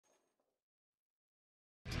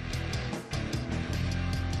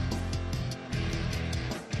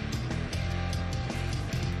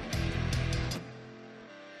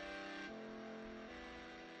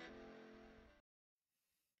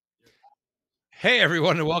Hey,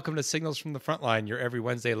 everyone, and welcome to Signals from the Frontline, your every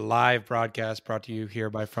Wednesday live broadcast brought to you here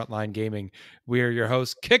by Frontline Gaming. We are your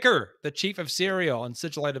host, Kicker, the chief of cereal and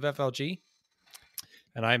sigilite of FLG.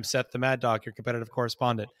 And I'm Seth the Mad Dog, your competitive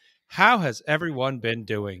correspondent. How has everyone been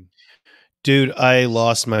doing? Dude, I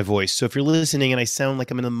lost my voice. So if you're listening and I sound like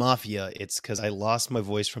I'm in the mafia, it's because I lost my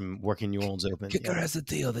voice from working New Orleans Open. Kicker has a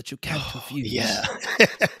deal that you can't refuse. Yeah.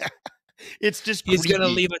 It's just He's going to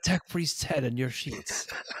greedy. leave a tech priest's head in your sheets.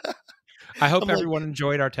 I hope everyone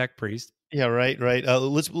enjoyed our tech priest. Yeah, right.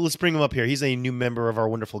 Let's bring him up here. He's a new member of our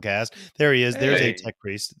wonderful cast. There he is. There's a tech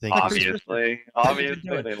priest. Thank you. Obviously,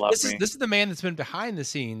 they love me. This is the man that's been behind the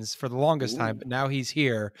scenes for the longest time, but now he's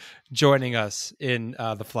here joining us in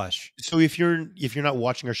the flesh. So if you're not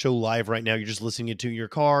watching our show live right now, you're just listening to your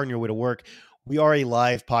car on your way to work. We are a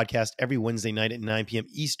live podcast every Wednesday night at 9 p.m.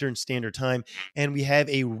 Eastern Standard Time, and we have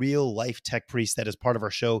a real life tech priest that is part of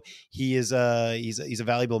our show. He is he's a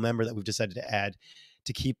valuable member that we've decided to add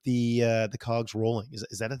to keep the cogs rolling.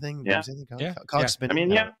 Is that a thing? Yeah. Cogs spinning.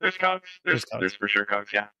 There's cogs. There's for sure cogs.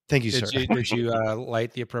 Yeah. Thank you, sir. Did you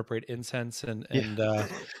light the appropriate incense and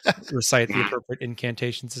recite the appropriate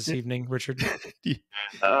incantations this evening, Richard?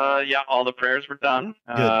 Yeah, all the prayers were done.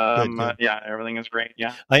 Good. Yeah, everything is great.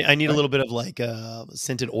 Yeah. I need a little bit of like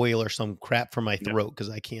scented oil or some crap for my throat because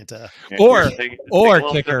I can't. Or take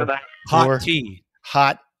Kicker, hot tea.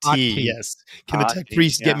 Hot Hot tea, tea. yes. Can the tech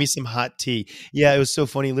priest get me some hot tea? Yeah, it was so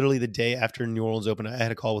funny. Literally the day after New Orleans Open, I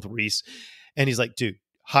had a call with Reese, and he's like, dude,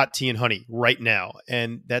 hot tea and honey right now.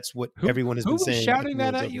 And that's what everyone has been saying. Who was shouting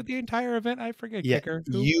that at you the entire event? I forget, Kicker.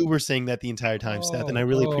 You were saying that the entire time, Seth, and I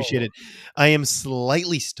really appreciate it. I am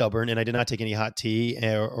slightly stubborn, and I did not take any hot tea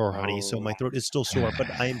or honey, so my throat is still sore, but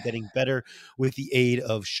I am getting better with the aid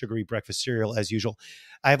of sugary breakfast cereal as usual.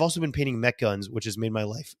 I have also been painting mech guns, which has made my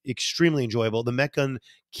life extremely enjoyable. The mech gun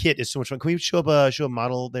kit is so much fun. Can we show a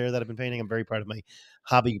model there that I've been painting? I'm very proud of my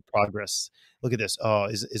hobby progress. Look at this. Oh,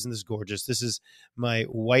 isn't this gorgeous? This is my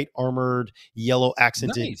white armored, yellow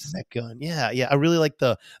accented mech gun. Yeah. I really like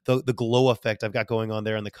the glow effect I've got going on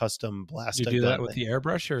there on the custom blast. Did you do that with the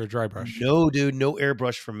airbrush or a dry brush? No, dude, no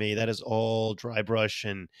airbrush for me. That is all dry brush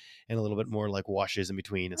and a little bit more like washes in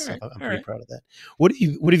between and stuff. I'm pretty proud of that. What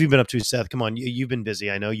have you been up to, Seth? Come on, you've been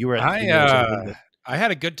busy. I know you were at. I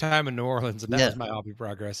had a good time in New Orleans, and that was my hobby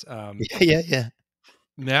progress. Yeah.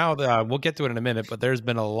 Now we'll get to it in a minute, but there's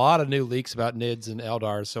been a lot of new leaks about NIDS and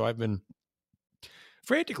Eldar, so I've been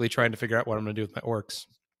frantically trying to figure out what I'm going to do with my orcs.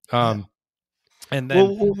 And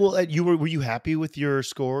then, were you happy with your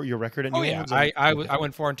score, your record at New Orleans? I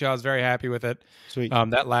went 4-2. I was very happy with it. Sweet.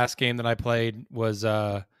 That last game that I played was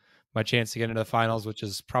my chance to get into the finals, which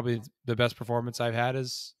is probably the best performance I've had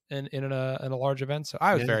in a large event. So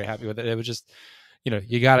I was very happy with it. It was just,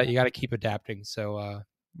 you gotta keep adapting. So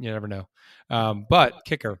you never know. But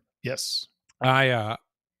Kicker, yes,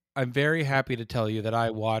 I'm very happy to tell you that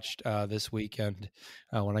I watched this weekend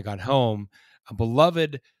when I got home a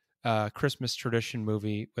beloved Christmas tradition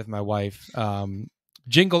movie with my wife,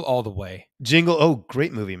 Jingle All the Way.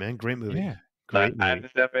 Great movie, man. Great movie. Yeah. I have to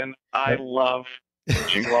step in. I love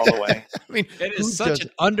Jingle All the Way. I mean, it is such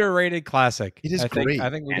an underrated classic. It is great.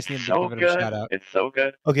 I think we just need to give it a shout out. It's so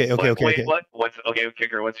good. Okay.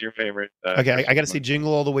 Kicker, what's your favorite? Okay, I got to say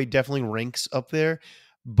Jingle All the Way definitely ranks up there,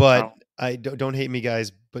 but I don't hate me,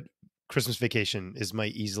 guys, but Christmas Vacation is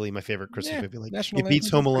easily my favorite Christmas movie. Like it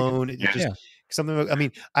beats Home Alone. It just something. I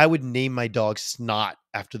mean, I would name my dog Snot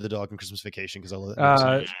after the dog in Christmas Vacation because I love that.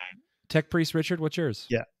 So Tech Priest Richard, what's yours?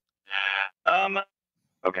 Yeah.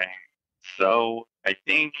 Okay. So I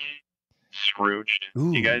think Scrooged.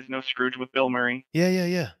 Ooh. You guys know Scrooge with Bill Murray?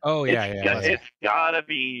 Yeah. Oh yeah. It's gotta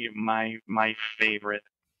be my favorite.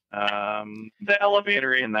 The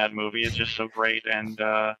elevator in that movie is just so great, and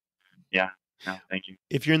no, thank you.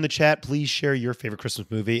 If you're in the chat, please share your favorite Christmas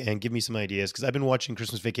movie and give me some ideas because I've been watching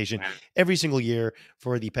Christmas Vacation every single year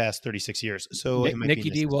for the past 36 years. So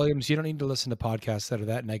Nikki D. Williams, you don't need to listen to podcasts that are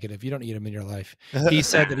that negative. You don't need them in your life. He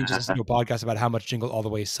said that he just listened to a podcast about how much Jingle All the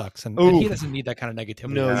Way sucks, and he doesn't need that kind of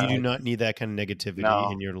negativity. No, you do not need that kind of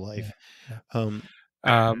negativity in your life.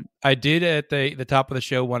 I did at the top of the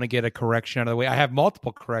show want to get a correction out of the way. I have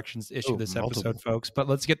multiple corrections issued this episode, folks, but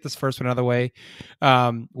let's get this first one out of the way.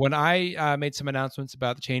 When I made some announcements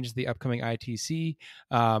about the changes to the upcoming ITC,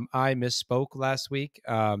 I misspoke last week.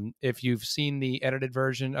 If you've seen the edited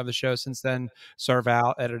version of the show since then,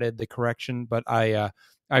 Sarval edited the correction, but I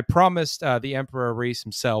promised the Emperor Reese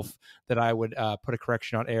himself that I would put a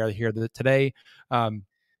correction on air here today.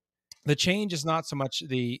 The change is not so much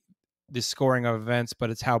the scoring of events, but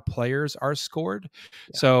it's how players are scored.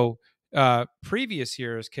 Yeah. So previous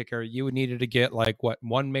year's kicker, you would needed to get like what,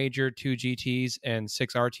 1 major, 2 GTs, and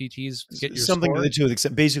 6 RTTs to get your something score. to the two.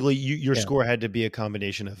 Except basically, your score had to be a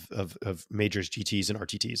combination of majors, GTs, and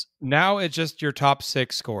RTTs. Now it's just your top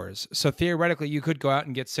 6 scores. So theoretically, you could go out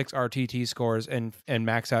and get 6 RTT scores and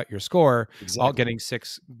max out your score, all getting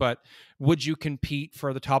 6. But would you compete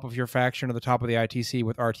for the top of your faction or the top of the ITC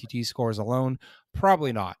with RTT scores alone?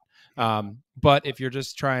 Probably not. But if you're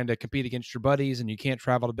just trying to compete against your buddies and you can't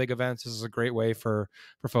travel to big events, this is a great way for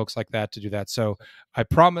folks like that to do that. So I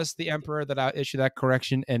promised the Emperor that I'll issue that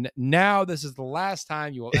correction, and now this is the last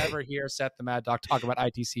time you will ever hear Seth the Mad Dog talk about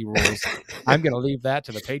ITC rules. I'm going to leave that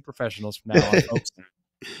to the paid professionals from now on, folks.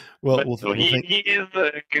 He is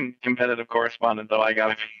the competitive correspondent, though. I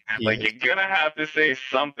gotta be like, you're gonna have to say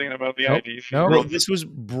something about the ITC. Well, this was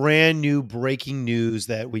brand new breaking news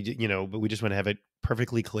that we did, but we just want to have it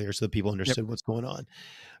perfectly clear so that people understood what's going on.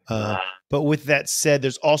 But with that said,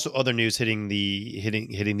 there's also other news hitting the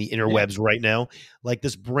interwebs right now, like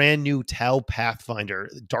this brand new Tau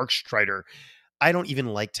Pathfinder, Dark Strider. I don't even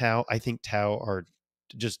like Tau. I think Tau are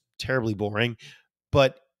just terribly boring,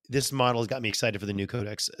 but this model has got me excited for the new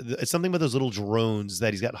codex. It's something about those little drones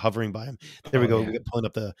that he's got hovering by him. There we go. Yeah. We got pulling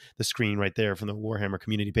up the screen right there from the Warhammer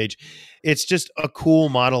community page. It's just a cool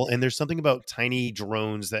model. And there's something about tiny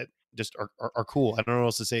drones that just are cool. I don't know what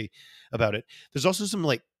else to say about it. There's also some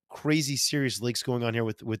like crazy serious leaks going on here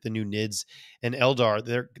with the new NIDS and Eldar.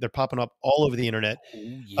 They're popping up all over the internet.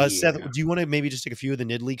 Seth, do you want to maybe just take a few of the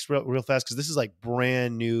NID leaks real fast? Because this is like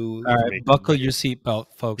brand new. All right, buckle your seatbelt,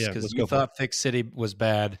 folks, because you thought Thick City was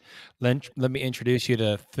bad. Let me introduce you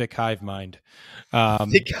to Thick Hive Mind.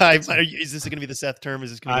 Thick Hive Mind. Is this going to be the Seth term? Is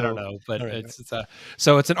this going to I don't know, but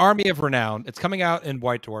it's an Army of Renown. It's coming out in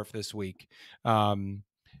White Dwarf this week.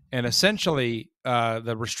 And essentially,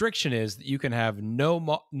 the restriction is that you can have no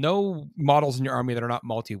models in your army that are not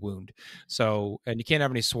multi-wound. So, and you can't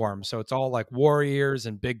have any swarms. So it's all like warriors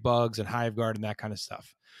and big bugs and hive guard and that kind of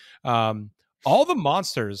stuff. All the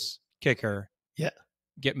monsters, kicker,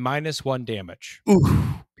 get -1 damage. Ooh,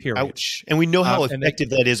 period. Ouch. And we know how effective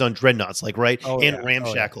that is on dreadnoughts, like and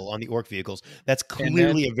Ramshackle on the orc vehicles. That's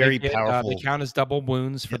clearly a very powerful. They count as double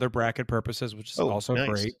wounds for their bracket purposes, which is also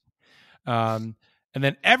great. And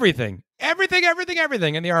then everything in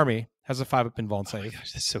the army has a 5-up invuln save. Oh my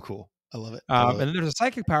gosh, that's so cool. I love it. And then there's a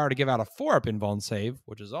psychic power to give out a 4-up invuln save,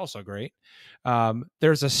 which is also great.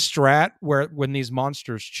 There's a strat where when these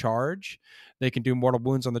monsters charge, they can do mortal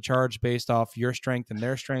wounds on the charge based off your strength and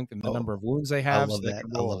their strength and the number of wounds they have. So they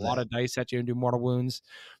can roll a lot of dice at you and do mortal wounds.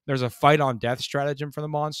 There's a fight on death stratagem for the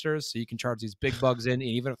monsters, so you can charge these big bugs in, and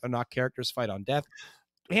even if they're not characters, fight on death.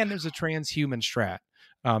 And there's a transhuman strat.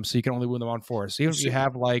 So you can only wound them on 4. So even if you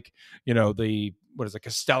have like,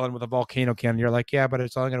 Castellan with a volcano cannon, you're like, yeah, but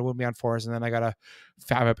it's only going to wound me on 4s. And then I got a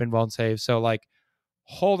 5-up invuln save. So like,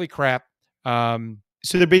 holy crap. So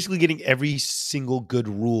they're basically getting every single good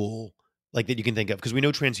rule like that you can think of, because we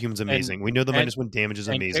know transhuman's amazing. We know the -1 damage is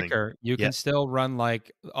amazing. Kicker, you can still run like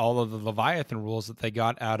all of the Leviathan rules that they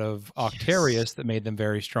got out of Octarius that made them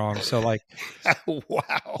very strong. So like, wow,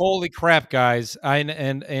 holy crap, guys!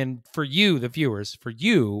 And for you, the viewers,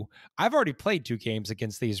 I've already played 2 games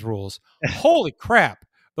against these rules. Holy crap,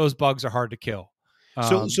 those bugs are hard to kill.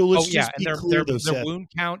 So let's just be clear, though, their wound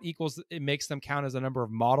count equals, it makes them count as the number of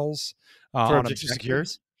models for objective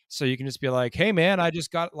secures. So you can just be like, hey, man, I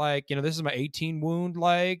just got like, this is my 18 wound,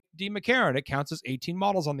 like D. McCarran. It counts as 18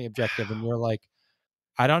 models on the objective. And you're like,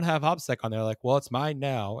 I don't have Hobsec on there. Like, well, it's mine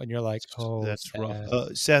now. And you're like, oh, that's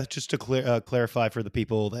rough. Seth, just to clarify for the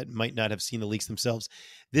people that might not have seen the leaks themselves,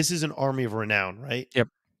 this is an Army of Renown, right? Yep.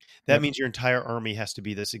 That means your entire army has to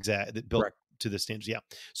be this exact, built to the standards. Yeah.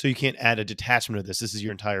 So you can't add a detachment of this. This is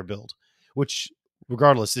your entire build, which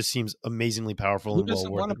regardless, this seems amazingly powerful. Who doesn't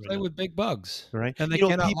want to play with big bugs? Right. And they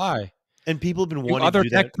cannot lie. And people have been wanting other to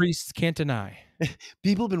do tech that. priests can't deny.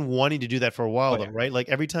 People have been wanting to do that for a while, though, right? Like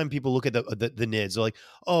every time people look at the NIDS, they're like,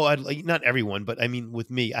 "Oh, I'd like," not everyone, but I mean, with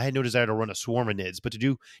me, I had no desire to run a swarm of NIDS, but to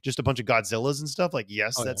do just a bunch of Godzillas and stuff, like,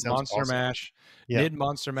 yes, that sounds Monster awesome. Mash. NID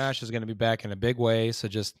Monster Mash is going to be back in a big way, so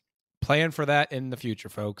just plan for that in the future,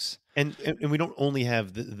 folks. And we don't only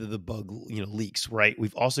have the bug leaks, right?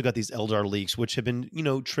 We've also got these Eldar leaks, which have been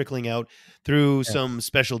trickling out through some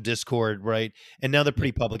special Discord, right? And now they're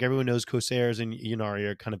pretty public. Everyone knows Corsairs and Ynnari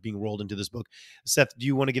are kind of being rolled into this book. Seth, do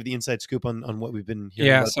you want to give the inside scoop on what we've been hearing?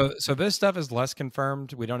 Yeah, so this stuff is less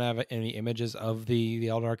confirmed. We don't have any images of the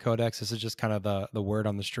Eldar Codex. This is just kind of the word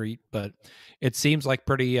on the street, but it seems like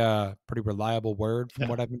pretty reliable word from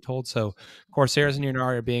what I've been told. So Corsairs and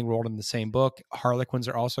Ynnari are being rolled in the same book. Harlequins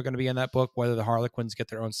are also going to be in that book. Whether the Harlequins get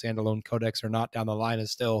their own standalone codex or not down the line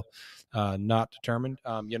is still not determined.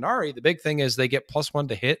 Ynnari, the big thing is they get +1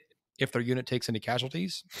 to hit if their unit takes any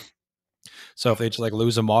casualties. So if they just like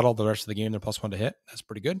lose a model the rest of the game, they're +1 to hit. That's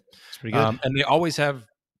pretty good. It's pretty good. And they always have,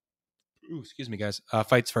 excuse me, guys,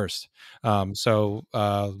 fights first. So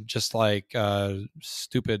just like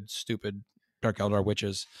stupid Dark Eldar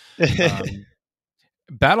witches.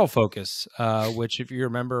 Battle Focus, which, if you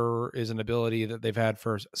remember, is an ability that they've had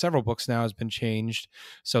for several books now, has been changed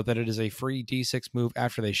so that it is a free D6 move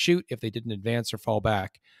after they shoot if they didn't advance or fall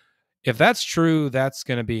back. If that's true, that's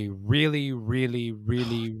going to be really, really,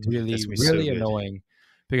 really, really annoying,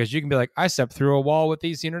 because you can be like, I stepped through a wall with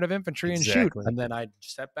these unit of infantry and shoot, and then I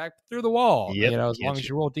step back through the wall. As long as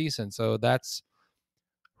you roll decent. So that's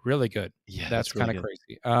really good. Yeah, that's kind of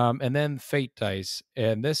crazy. And then Fate dice,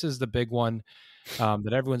 and this is the big one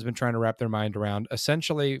that everyone's been trying to wrap their mind around.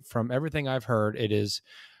 Essentially, from everything I've heard, it is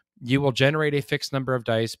you will generate a fixed number of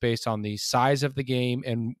dice based on the size of the game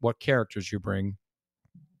and what characters you bring.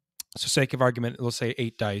 So, sake of argument, let's say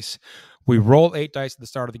 8 dice. We roll 8 dice at the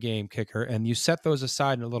start of the game, kicker, and you set those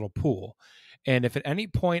aside in a little pool. And if at any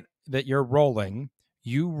point that you're rolling,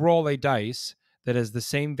 you roll a dice that is the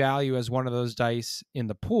same value as one of those dice in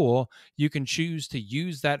the pool, you can choose to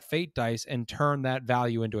use that fate dice and turn that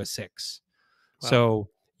value into a 6. Wow. So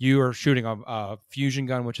you are shooting a fusion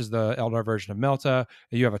gun, which is the Eldar version of Melta.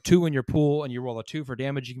 And you have a 2 in your pool, and you roll a 2 for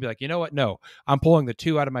damage. You can be like, you know what? No, I'm pulling the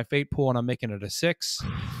 2 out of my fate pool, and I'm making it a 6.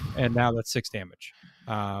 And now that's 6 damage.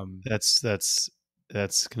 That's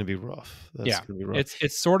going to be rough. That's going to be rough.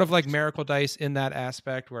 It's sort of like Miracle Dice in that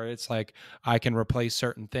aspect, where it's like I can replace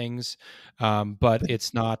certain things, but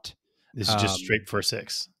it's not. This is just straight for a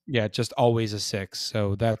 6. Yeah, just always a 6.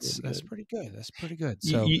 So that's pretty good. That's pretty good.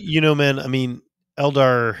 So man, I mean,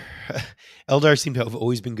 Eldar seem to have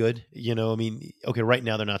always been good. I mean, okay, right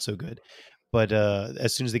now they're not so good, but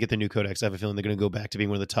as soon as they get their new codex, I have a feeling they're going to go back to being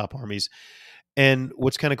one of the top armies. And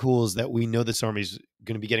what's kind of cool is that we know this army is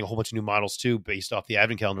going to be getting a whole bunch of new models too, based off the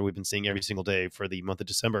advent calendar we've been seeing every single day for the month of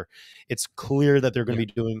December. It's clear that they're going to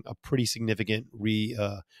be doing a pretty significant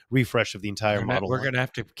refresh of the entire model. We're going to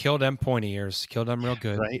have to kill them pointy ears, kill them real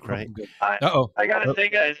good. Right. I got to say,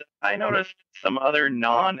 guys, I noticed some other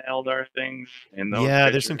non-Eldar things in those. Yeah,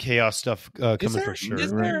 pictures. There's some chaos stuff coming for sure.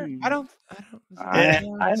 Is there?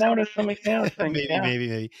 I noticed some chaos things.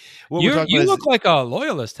 Maybe. You look like a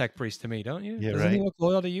loyalist tech priest to me, don't you? Yeah, Doesn't he look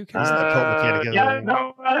loyal to you?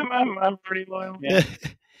 No, I'm pretty loyal. Yeah.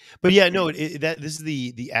 But yeah, no, this is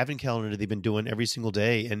the advent calendar they've been doing every single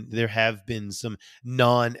day, and there have been some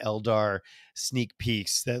non-Eldar sneak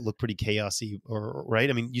peeks that look pretty chaosy, or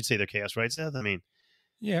right? I mean, you'd say they're chaos, right, Seth? I mean,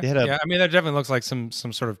 yeah. I mean, that definitely looks like some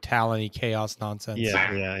sort of Talon-y chaos nonsense.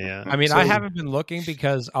 Yeah. I mean, I haven't been looking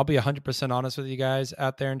because I'll be 100% honest with you guys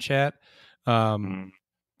out there in chat.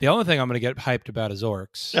 The only thing I'm going to get hyped about is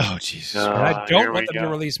orcs. Oh, Jesus. And I don't want them to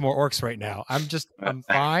release more orcs right now. I'm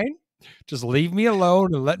fine. Just leave me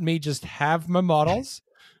alone and let me just have my models.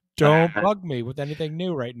 Don't bug me with anything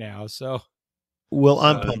new right now. So, well,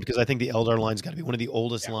 I'm pumped because I think the Eldar line's got to be one of the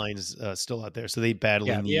oldest lines still out there. So they badly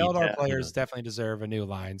need. The Eldar players definitely deserve a new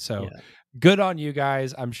line. So good on you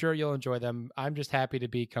guys. I'm sure you'll enjoy them. I'm just happy to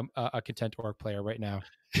become a content orc player right now.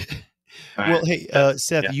 Well, hey,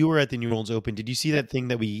 Seth, you were at the New Worlds Open. Did you see that thing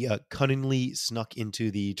that we cunningly snuck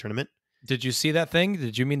into the tournament? Did you see that thing?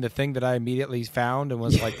 Did you mean the thing that I immediately found and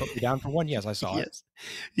was like, put me down for one? Yes, I saw it.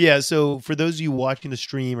 Yeah, so for those of you watching the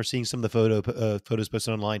stream or seeing some of the photos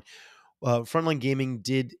posted online, Frontline Gaming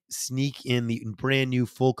did sneak in the brand new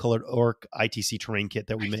full-colored Orc ITC terrain kit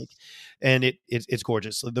that we make. And it's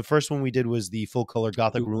gorgeous. So the first one we did was the full-color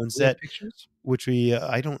Gothic Ruin set, which we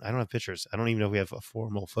I don't have pictures. I don't even know if we have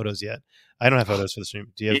formal photos yet. I don't have photos for the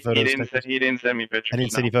stream. Do you have photos? He didn't send me pictures. I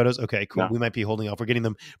didn't send any photos? Okay, cool. No. We might be holding off. We're getting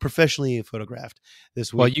them professionally photographed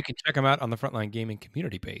this week. Well, you can check them out on the Frontline Gaming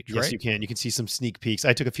community page, right? Yes, you can. You can see some sneak peeks.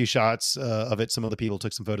 I took a few shots of it. Some other people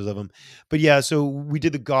took some photos of them. But yeah, so we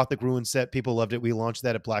did the Gothic Ruin set. People loved it. We launched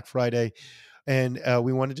that at Black Friday. And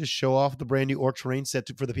we wanted to show off the brand new Orc terrain set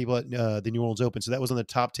for the people at the New Orleans Open. So that was on the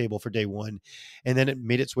top table for day one. And then it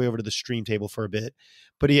made its way over to the stream table for a bit.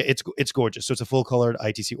 But yeah, it's gorgeous. So it's a full-colored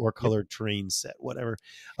ITC Orc-colored terrain set, whatever.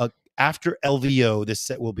 After LVO, this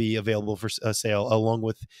set will be available for sale, along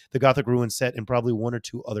with the Gothic Ruin set and probably one or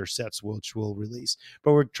two other sets which we'll release.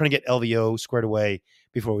 But we're trying to get LVO squared away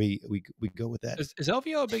before we go with that. Is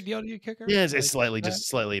LVO a big deal to you, Kicker? Yeah, it's Like, slightly, just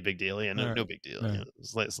slightly a big deal. Yeah, All no right. big deal. All right. You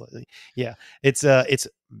know, slightly. Yeah, it's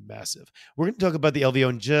massive. We're going to talk about the LVO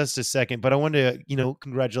in just a second, but I wanted to,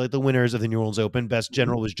 congratulate the winners of the New Orleans Open. Best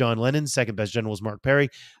general was John Lennon. Second best general was Mark Perry.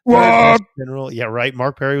 Third best general, yeah, right.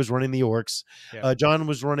 Mark Perry was running the Orcs. Yeah. John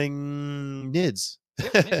was running NIDS.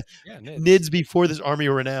 NIDS. NIDS before this Army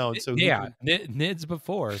of Renown. So NIDS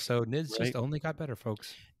before. So NIDS Right. just only got better,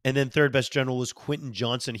 folks. And then third best general was Quentin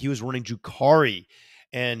Johnson. He was running Drukhari.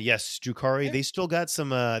 And yes, Drukhari, Yeah. they still got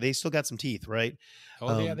some teeth, right?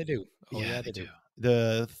 Oh yeah, they do. Oh yeah, they do.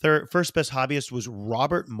 The first best hobbyist was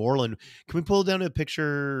Robert Moreland. Can we pull down a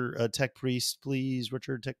picture, Tech Priest, please,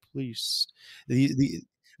 Richard Tech Priest,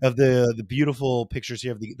 of the beautiful pictures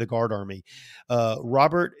here of the Guard Army.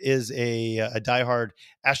 Robert is a diehard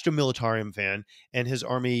Astra Militarum fan, and his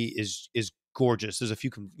army is gorgeous. There's a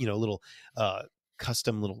few little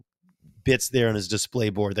custom little bits there on his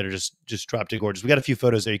display board that are just dropped in gorgeous. We got a few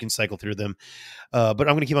photos there. You can cycle through them. But I'm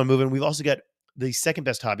going to keep on moving. We've also got the second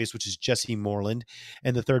best hobbyist, which is Jesse Moreland,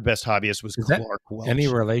 and the third best hobbyist was Clark Welch. Any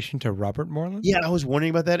relation to Robert Moreland? Yeah, I was wondering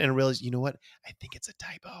about that, and I realized, you know what? I think it's a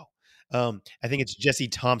typo. I think it's Jesse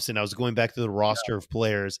Thompson. I was going back to the roster of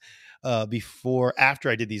players after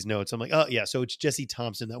I did these notes. I'm like, oh yeah, so it's Jesse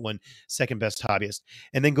Thompson that won second best hobbyist,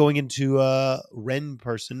 and then going into Ren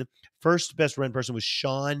person, first best Ren person was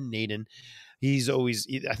Sean Naden. He's always,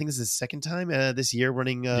 I think this is his second time this year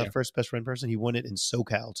running first best Ren person. He won it in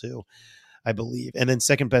SoCal too, I believe. And then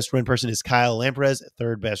second best Ren person is Kyle Lamprez.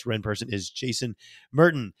 Third best Ren person is Jason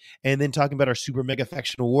Merton. And then talking about our Super Mega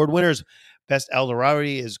Faction Award winners, best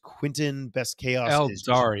Eldari is Quentin. Best Chaos is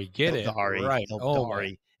Eldari. Get it right.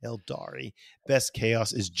 Eldari. Best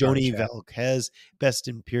Chaos is Joni Valquez. Best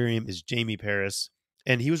Imperium is Jamie Paris.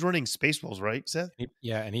 And he was running Spaceballs, right, Seth?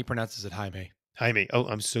 Yeah, and he pronounces it Jaime. Jaime. Oh,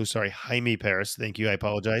 I'm so sorry. Jaime Paris. Thank you. I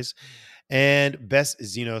apologize. And best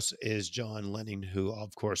Xenos is John Lennon, who,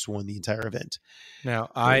 of course, won the entire event. Now,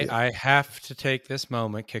 I have to take this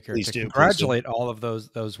moment, Kicker, to congratulate all of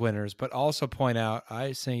those winners, but also point out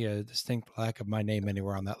I see a distinct lack of my name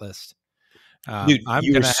anywhere on that list. Dude,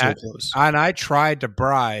 you were so close. And I tried to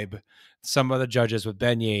bribe some of the judges with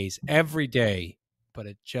beignets every day, but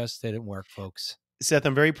it just didn't work, folks. Seth,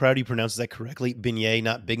 I'm very proud you pronounced that correctly. Beignet,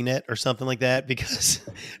 not Bignet or something like that, because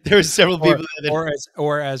there were several people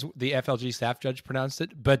or as the FLG staff judge pronounced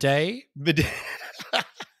it, bidet.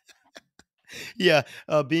 Yeah,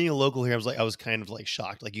 being a local here, I was kind of like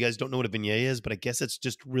shocked. Like, you guys don't know what a beignet is, but I guess it's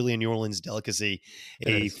just really a New Orleans delicacy,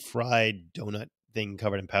 a fried donut thing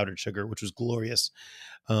covered in powdered sugar, which was glorious.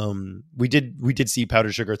 We did see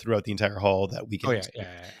powdered sugar throughout the entire hall that weekend. Oh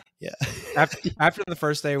yeah. After the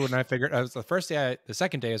first day, when I figured the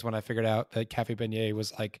second day is when I figured out that Cafe Beignet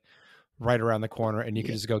was like right around the corner, and you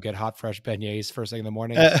could just go get hot fresh beignets first thing in the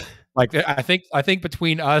morning. Like I think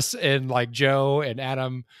between us and like Joe and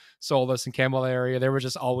Adam Solis and Campbell area, there were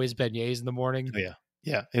just always beignets in the morning. Oh,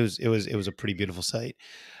 yeah. It was a pretty beautiful sight.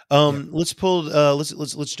 Let's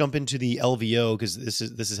jump into the LVO, because this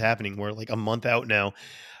is happening. We're like a month out now.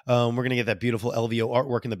 We're going to get that beautiful LVO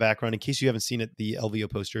artwork in the background. In case you haven't seen it, the LVO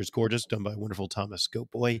poster is gorgeous, done by wonderful Thomas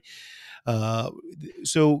Goatboy.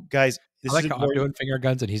 So guys, I like how I'm doing finger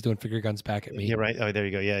guns and he's doing finger guns back at me. Yeah, right. Oh, there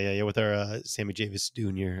you go. Yeah. With our Sammy Javis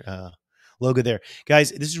Jr. Logo there. Guys,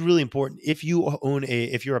 this is really important. If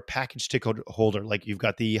you're a package ticket holder, like you've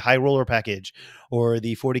got the High Roller package or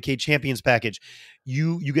the 40K Champions package,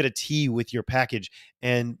 you get a T with your package.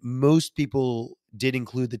 And most people did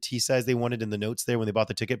include the T size they wanted in the notes there when they bought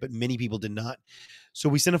the ticket, but many people did not. So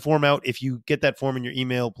we sent a form out. If you get that form in your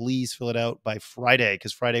email, please fill it out by Friday,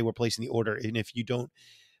 because Friday we're placing the order. And if you don't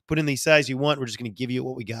put in the size you want, we're just going to give you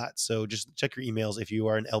what we got. So just check your emails if you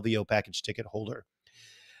are an LVO package ticket holder.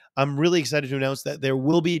 I'm really excited to announce that there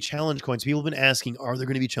will be challenge coins. People have been asking, are there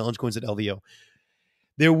going to be challenge coins at LVO?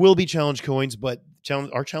 There will be challenge coins, but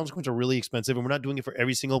our challenge coins are really expensive, and we're not doing it for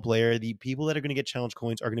every single player. The people that are going to get challenge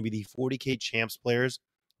coins are going to be the 40K champs players,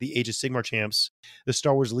 the Age of Sigmar champs, the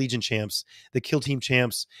Star Wars Legion champs, the Kill Team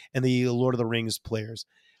champs, and the Lord of the Rings players.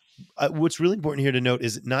 What's really important here to note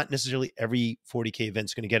is not necessarily every 40K event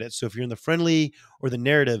is going to get it. So if you're in the friendly or the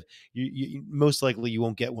narrative, you most likely you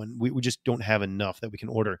won't get one. We just don't have enough that we can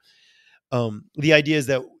order. The idea is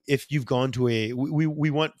that if you've gone to we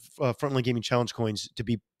want Frontline Gaming Challenge coins to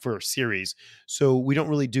be for a series. So we don't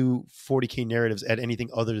really do 40K narratives at anything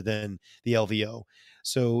other than the LVO.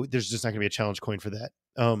 So there's just not going to be a challenge coin for that.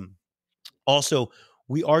 Also,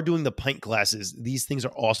 we are doing the pint glasses. These things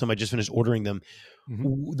are awesome. I just finished ordering them.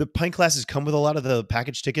 The pint glasses come with a lot of the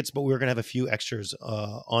package tickets, but we're going to have a few extras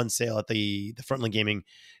on sale at the Frontline Gaming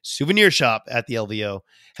souvenir shop at the LVO.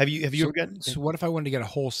 Have you ever gotten? So what if I wanted to get a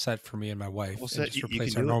whole set for me and my wife and just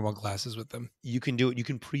replace our normal glasses with them? You can do it. You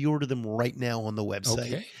can pre-order them right now on the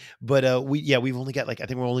website. Okay. But we've only got I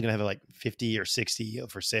think we're only going to have 50 or 60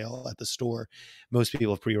 for sale at the store. Most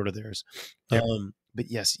people have pre-ordered theirs. Yep. But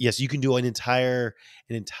yes, you can do an entire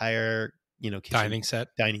dining set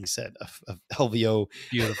of LVO,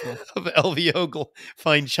 beautiful of LVO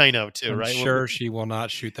fine china too. I'm right? Sure, she will not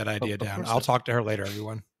shoot that idea down. I'll talk to her later,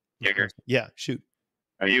 everyone. Yeah, shoot.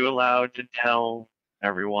 Are you allowed to tell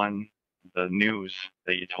everyone the news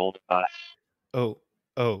that you told us? Okay.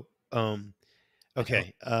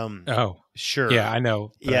 Sure. Yeah, I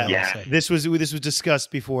know. Yeah. This was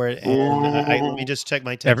discussed before, and let me just check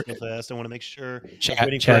my text real fast. I want to make sure. Chat,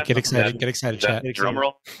 get excited, chat. Drum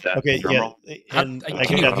roll. Okay, yeah. And I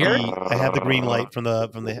have the green light from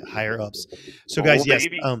the higher ups. So, guys, yes,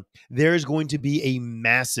 there is going to be a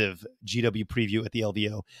massive GW preview at the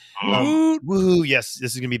LVO. Woohoo! Yes,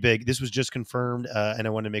 this is going to be big. This was just confirmed, and I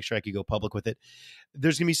wanted to make sure I could go public with it.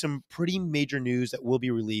 There's going to be some pretty major news that will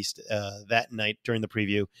be released that night during the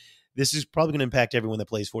preview. This is probably going to impact everyone that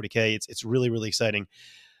plays 40K. It's really, really exciting.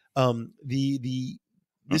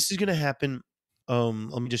 This is going to happen.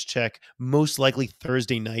 Let me just check. Most likely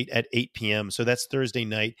Thursday night at 8 p.m. So that's Thursday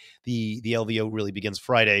night. The LVO really begins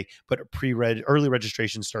Friday, but early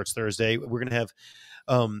registration starts Thursday. We're going to have,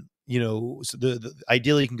 so the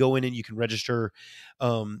ideally you can go in and you can register.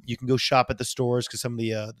 You can go shop at the stores because some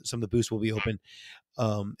of the booths will be open.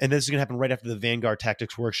 And this is going to happen right after the Vanguard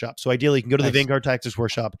Tactics Workshop. So ideally you can go to the Vanguard Tactics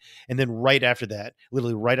Workshop, and then right after that,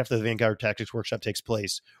 literally right after the Vanguard Tactics Workshop takes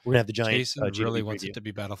place, we're going to have the giant Jason really wants it to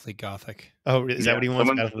be Battlefleet Gothic. Oh, is that what he wants?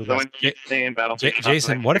 Someone keeps saying Battlefleet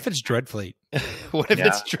Jason, Gothic. What if it's Dreadfleet? What if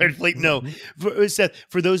it's Dreadfleet? No. Seth,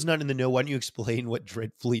 for those not in the know, why don't you explain what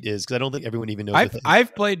Dreadfleet is? Because I don't think everyone even knows.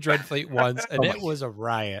 I've played Dreadfleet once, and it was a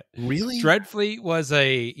riot. Really? Dreadfleet was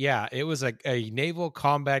a naval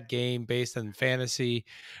combat game based in fantasy,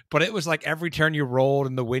 but it was like every turn you rolled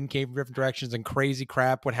and the wind came from different directions and crazy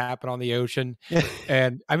crap would happen on the ocean.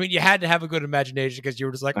 And I mean, you had to have a good imagination because you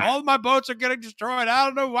were just like, all my boats are getting destroyed. I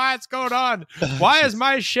don't know why it's going on. Why is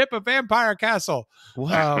my ship a vampire castle?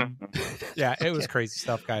 Yeah, it was crazy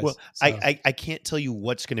stuff, guys. Well, so. I can't tell you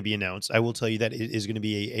what's going to be announced. I will tell you that it is going to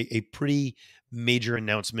be a pretty major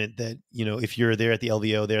announcement that, if you're there at the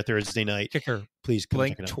LVO there Thursday night, Kicker, please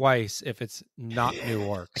blink twice if it's not new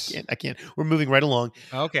orcs. I can't. We're moving right along.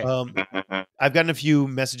 Okay. I've gotten a few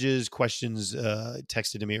messages, questions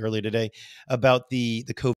texted to me earlier today about the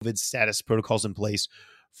COVID status protocols in place.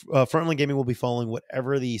 Frontline Gaming will be following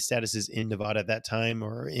whatever the status is in Nevada at that time,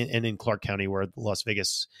 or in Clark County where Las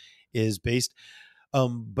Vegas is based.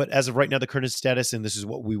 But as of right now, the current status, and this is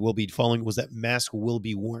what we will be following, was that mask will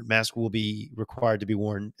be worn. Mask will be required to be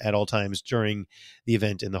worn at all times during the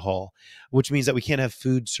event in the hall, which means that we can't have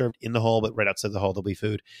food served in the hall, but right outside the hall, there'll be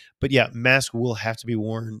food. But yeah, mask will have to be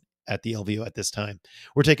worn at the LVO at this time.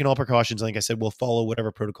 We're taking all precautions. Like I said, we'll follow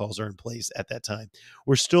whatever protocols are in place at that time.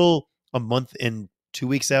 We're still a month and 2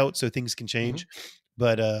 weeks out, so things can change.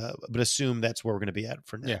 But assume that's where we're going to be at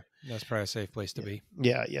for now. Yeah, that's probably a safe place to be.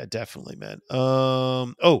 Yeah, definitely, man.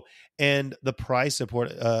 And the prize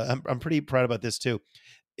support, I'm pretty proud about this too.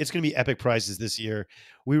 It's going to be epic prizes this year.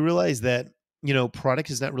 We realize that, product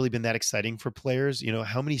has not really been that exciting for players.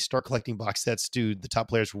 How many start collecting box sets do the top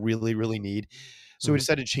players really, really need? So we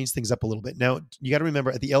decided to change things up a little bit. Now, you got to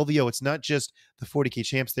remember, at the LVO, it's not just the 40K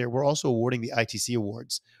champs there. We're also awarding the ITC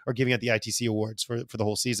awards, or giving out the ITC awards for the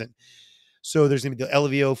whole season. So there's going to be the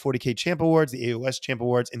LVO 40K Champ Awards, the AOS Champ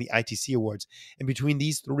Awards, and the ITC Awards. And between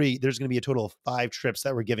these three, there's going to be a total of 5 trips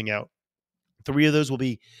that we're giving out. 3 of those will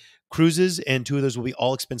be cruises, and 2 of those will be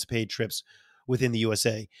all expense paid trips within the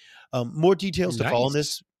USA. More details to follow on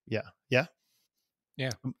this. Yeah.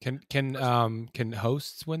 Can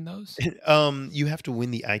hosts win those? You have to win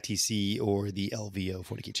the ITC or the LVO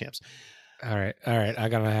 40K Champs. All right. I'm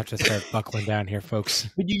gonna have to start buckling down here, folks.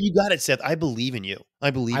 But you got it, Seth. I believe in you. I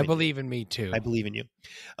believe in me too. I believe in you.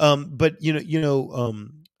 But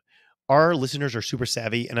our listeners are super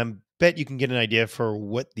savvy, and I bet you can get an idea for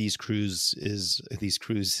what these cruise tickets.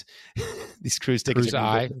 Cruise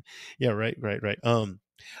eye. Yeah. Right.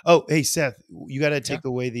 Hey, Seth, you got to take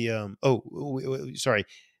away the. Sorry.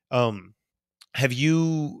 Are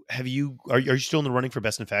you still in the running for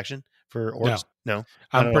best in faction for orcs? No,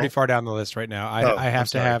 I'm pretty far down the list right now. I have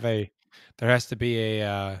to have there has to be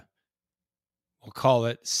a, we'll call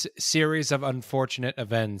it series of unfortunate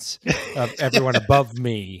events of everyone above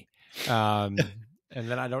me. And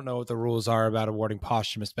then I don't know what the rules are about awarding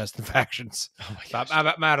posthumous best in factions. Oh my So gosh.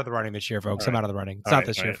 I'm out of the running this year, folks. I'm out of the running. It's not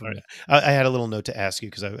this year for me. I had a little note to ask you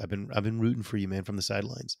because I've been rooting for you, man, from the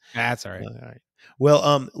sidelines. That's all right. All right.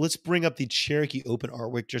 Well, let's bring up the Cherokee Open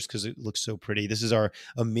artwork just because it looks so pretty. This is our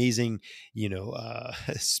amazing,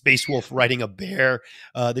 Space Wolf riding a bear.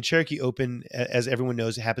 The Cherokee Open, as everyone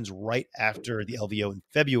knows, happens right after the LVO in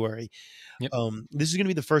February. Yep. This is going to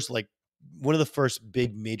be the first, one of the first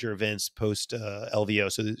big major events post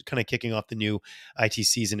LVO. So kind of kicking off the new IT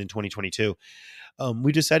season in 2022.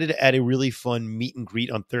 We decided to add a really fun meet and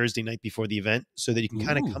greet on Thursday night before the event so that you can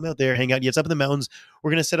kind of come out there, hang out. Yeah, it's up in the mountains.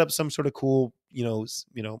 We're going to set up some sort of cool,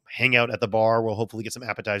 hang out at the bar. We'll hopefully get some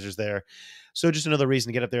appetizers there. So just another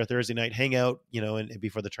reason to get up there Thursday night, hang out, and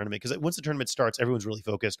before the tournament. Because once the tournament starts, everyone's really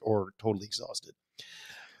focused or totally exhausted.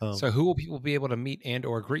 So who will people be able to meet and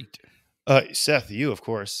or greet? Seth, you, of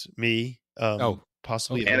course, me.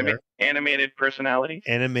 Possibly animated personalities.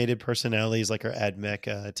 Animated personalities like our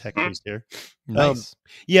AdMech tech who's here. Nice.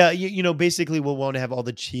 Basically we'll want to have all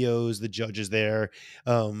the Chios, the judges there.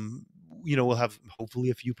 We'll have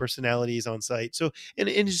hopefully a few personalities on site. So and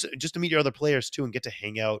just to meet your other players too and get to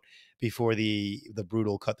hang out before the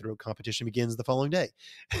brutal cutthroat competition begins the following day.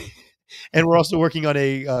 And we're also working on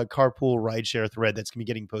a carpool rideshare thread that's going to be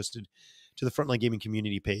getting posted to the Frontline Gaming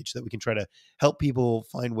community page so that we can try to help people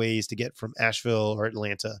find ways to get from Asheville or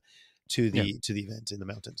Atlanta to the event in the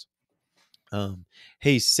mountains.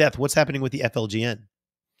 Hey, Seth, what's happening with the FLGN?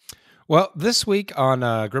 Well, this week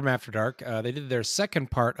on Grim After Dark, they did their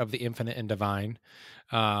second part of the Infinite and Divine,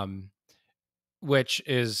 which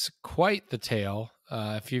is quite the tale.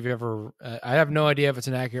 If you've ever, I have no idea if it's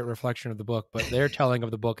an accurate reflection of the book, but their telling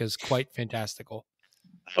of the book is quite fantastical.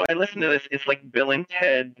 So I listened to this. It's like Bill and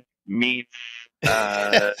Ted meets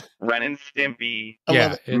Ren and Stimpy.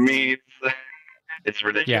 Meets. It's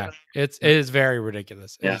ridiculous. Yeah, it is very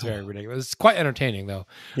ridiculous. It's very ridiculous. It's quite entertaining though.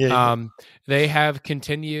 They have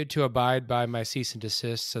continued to abide by my cease and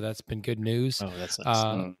desist, so that's been good news. Oh, that's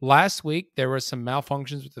nice. Last week there was some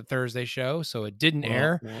malfunctions with the Thursday show, so it didn't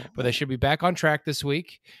air, but they should be back on track this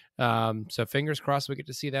week. So fingers crossed we get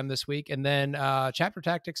to see them this week. And then Chapter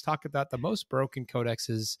Tactics talked about the most broken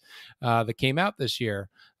codexes that came out this year.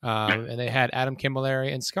 And they had Adam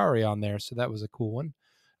Camilleri and Scary on there, so that was a cool one.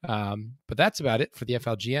 But that's about it for the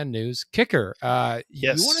FLGN news. Kicker, you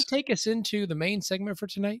want to take us into the main segment for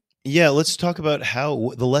tonight? Yeah, let's talk about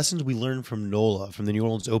how the lessons we learned from NOLA, from the New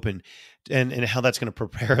Orleans Open, and how that's going to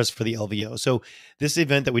prepare us for the LVO. So this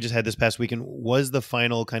event that we just had this past weekend was the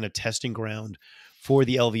final kind of testing ground for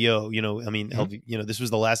the LVO. This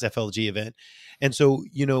was the last FLG event. And so,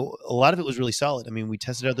 a lot of it was really solid. I mean, we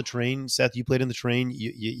tested out the terrain. Seth, you played in the terrain.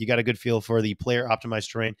 You got a good feel for the player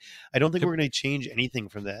optimized terrain. I don't think we're going to change anything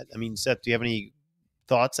from that. I mean, Seth, do you have any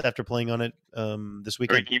thoughts after playing on it this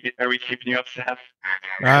weekend? Are we keeping you up, Seth?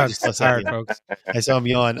 I'm tired, folks. I saw him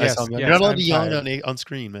yawn. Yes, You're not allowed to yawn on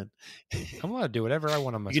screen, man. I'm allowed to do whatever I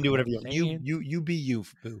want on my screen. You can do whatever you want. You be you,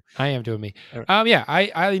 boo. I am doing me. Right.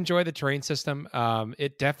 I enjoy the terrain system.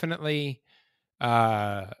 It definitely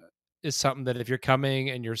is something that if you're coming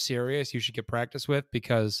and you're serious, you should get practice with,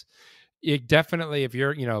 because it definitely, if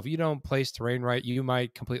you're, if you don't place terrain right, you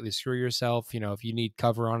might completely screw yourself. If you need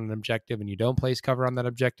cover on an objective and you don't place cover on that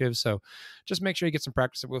objective. So just make sure you get some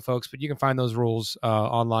practice with folks, but you can find those rules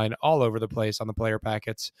online all over the place on the player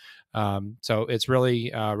packets. So it's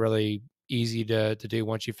really, really easy to do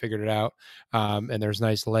once you figured it out. And there's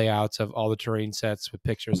nice layouts of all the terrain sets with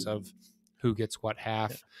pictures of who gets what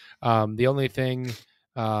half. The only thing,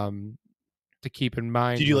 to keep in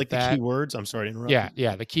mind. Did you like the keywords? I'm sorry to interrupt.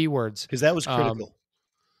 Yeah, the keywords, because that was critical.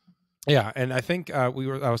 And I think I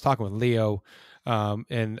was talking with Leo,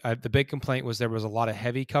 and the big complaint was there was a lot of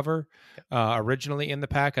heavy cover originally in the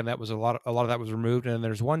pack, and that was a lot of that was removed. And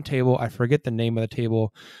there's one table, I forget the name of the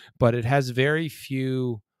table, but it has very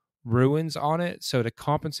few ruins on it. So to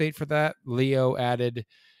compensate for that, Leo added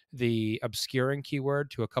the obscuring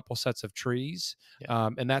keyword to a couple sets of trees.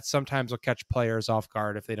 And that sometimes will catch players off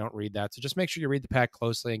guard if they don't read that. So just make sure you read the pack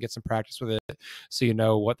closely and get some practice with it so you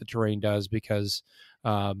know what the terrain does, because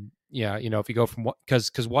if you go from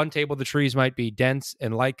because one table the trees might be dense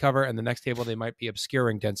and light cover, and the next table they might be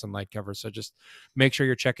obscuring dense and light cover. So just make sure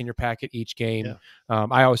you're checking your packet each game.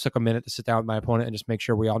 I always took a minute to sit down with my opponent and just make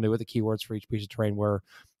sure we all knew what the keywords for each piece of terrain were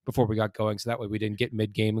before we got going, so that way we didn't get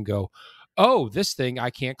mid-game and go, oh, this thing I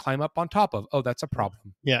can't climb up on top of. Oh, that's a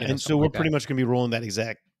problem. Yeah, and so we're pretty much going to be rolling that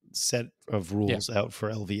exact set of rules out for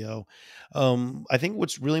LVO. I think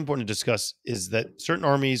what's really important to discuss is that certain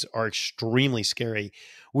armies are extremely scary.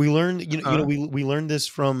 We learned, we learned this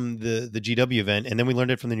from the GW event, and then we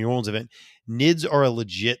learned it from the New Orleans event. NIDS are a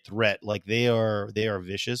legit threat. Like they are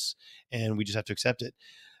vicious, and we just have to accept it.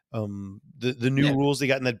 The new rules they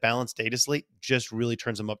got in that balanced data slate just really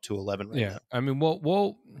turns them up to 11 right now. I mean,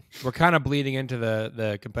 we're kind of bleeding into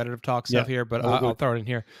the competitive talk stuff here, but I'll throw it in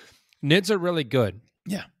here. NIDS are really good.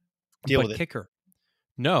 Yeah. Deal with it. Kicker.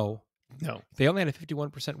 No. They only had a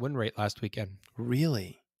 51% win rate last weekend.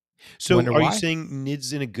 Really? So are you saying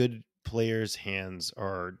NIDS in a good player's hands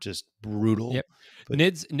are just brutal? Yep.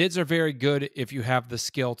 NIDS are very good if you have the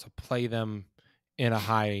skill to play them in a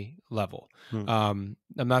high level. And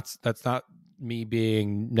that's not me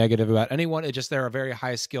being negative about anyone. It's just they're a very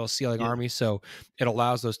high skill ceiling army, so it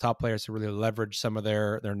allows those top players to really leverage some of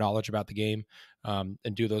their knowledge about the game, and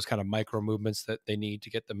do those kind of micro movements that they need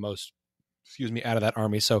to get the most out of that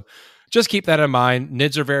army. So just keep that in mind.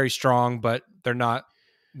 NIDS are very strong, but they're not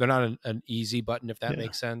an easy button, if that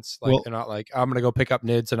makes sense. Like they're not like, I'm gonna go pick up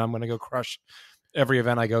NIDS and I'm gonna go crush every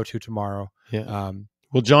event I go to tomorrow.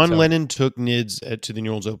 Well, John Lennon took NIDS to the New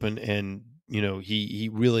Orleans Open, and he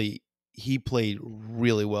played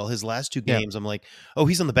really well. His last two games, I'm like, oh,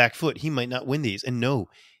 he's on the back foot. He might not win these. And no,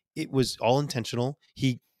 it was all intentional.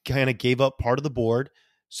 He kind of gave up part of the board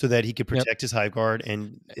so that he could protect his Hive Guard,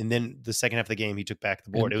 and then the second half of the game, he took back the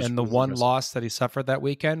board. And the one loss that he suffered that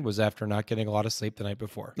weekend was after not getting a lot of sleep the night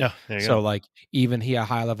before. Yeah, there you go. So like even he, a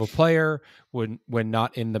high level player, when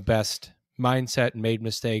not in the best mindset, made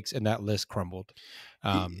mistakes, and that list crumbled.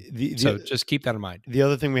 So just keep that in mind. The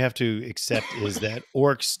other thing we have to accept is that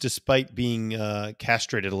orcs, despite being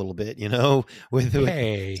castrated a little bit,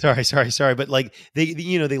 sorry, but like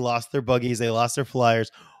they lost their buggies, they lost their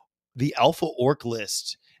flyers. The alpha orc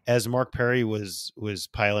list, as Mark Perry was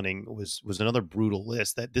piloting, was another brutal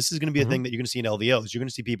list. That this is going to be a thing that you're going to see in LVOs. You're going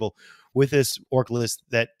to see people with this orc list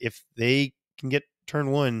that if they can get turn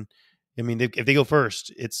one, I mean, if they go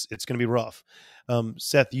first, it's going to be rough.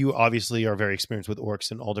 Seth, you obviously are very experienced with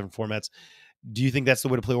orcs in all different formats. Do you think that's the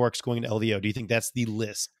way to play orcs going into LVO? Do you think that's the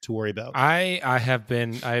list to worry about? I have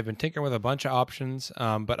been tinkering with a bunch of options,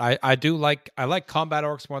 but I like combat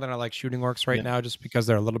orcs more than I like shooting orcs right now, just because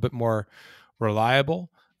they're a little bit more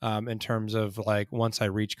reliable in terms of like once I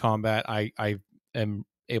reach combat, I am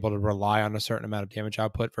able to rely on a certain amount of damage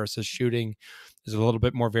output versus shooting is a little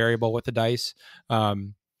bit more variable with the dice.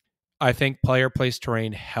 I think player place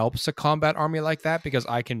terrain helps a combat army like that because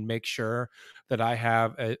I can make sure that I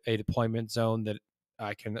have a deployment zone that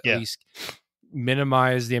I can at least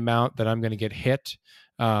minimize the amount that I'm going to get hit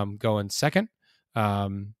going second. I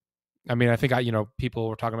mean, I think people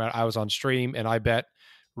were talking about, I was on stream and I bet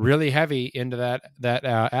really heavy into that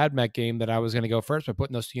AdMech game that I was going to go first by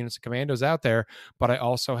putting those 2 units of commandos out there, but I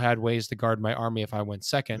also had ways to guard my army if I went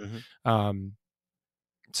second.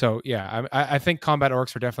 So yeah, I think combat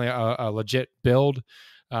orcs are definitely a legit build.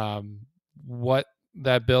 What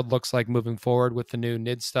that build looks like moving forward with the new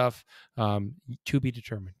NID stuff, to be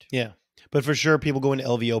determined. Yeah, but for sure, people going to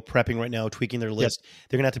LVO prepping right now, tweaking their list.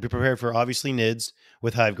 They're gonna have to be prepared for obviously NIDs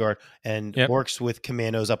with Hive Guard and orcs with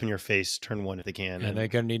commandos up in your face turn one if they can. And they're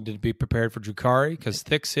gonna need to be prepared for Drukhari because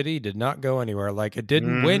Thick City did not go anywhere. Like it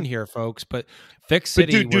didn't win here, folks, but Thick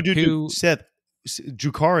City were two. Seth,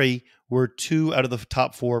 Drukhari were 2 out of the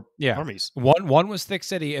top 4 armies. One was Thick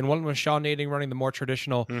City, and one was Shaw Nading running the more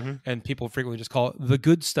traditional, and people frequently just call it the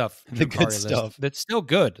good stuff. The good stuff. That's still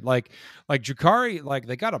good. Like Drukhari, like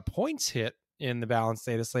they got a points hit in the balanced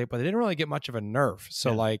data slate, but they didn't really get much of a nerf.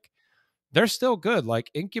 So like they're still good. Like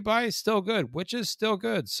Incubi is still good, Witch is still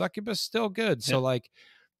good, Succubus still good. So like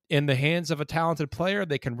in the hands of a talented player,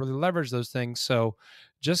 they can really leverage those things. So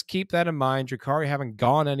just keep that in mind. Drukhari haven't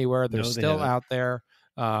gone anywhere. They're still out there.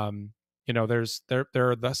 There's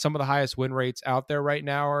some of the highest win rates out there right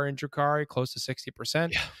now are in Drukhari, close to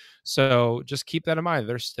 60%. So just keep that in mind.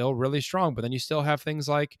 They're still really strong, but then you still have things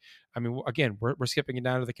like, I mean, again, we're skipping it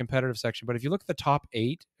down to the competitive section, but if you look at the top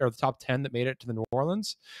 8 or the top 10 that made it to the New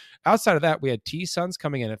Orleans, outside of that, we had T-Suns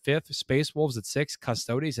coming in at 5th, Space Wolves at 6th,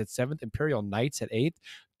 Custodes at 7th, Imperial Knights at 8th,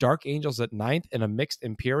 Dark Angels at 9th, and a mixed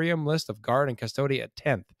Imperium list of Guard and Custody at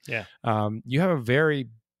 10th. You have a very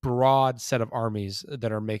broad set of armies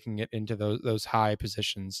that are making it into those high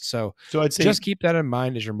positions. So I'd say just keep that in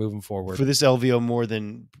mind as you're moving forward. For this LVO more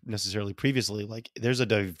than necessarily previously, like there's a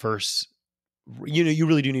diverse, you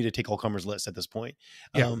really do need to take all comers list at this point.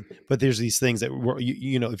 But there's these things that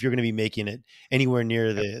if you're going to be making it anywhere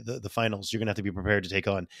near the finals, you're going to have to be prepared to take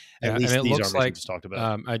on at least these armies we just talked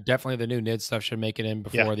about. Definitely the new NID stuff should make it in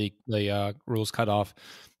before the rules cut off.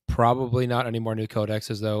 Probably not any more new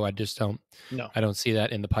codexes though. I just don't. No. I don't see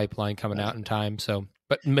that in the pipeline coming out in time. So,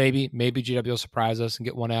 but maybe GW will surprise us and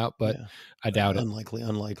get one out, but I doubt it. Unlikely.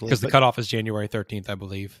 Because the cutoff is January 13th, I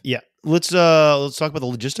believe. Yeah. Let's talk about the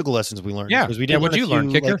logistical lessons we learned. Yeah. Because we did what'd you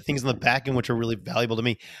learn, Kicker? Like, things on the back end which are really valuable to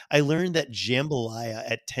me. I learned that jambalaya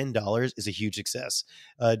at $10 is a huge success.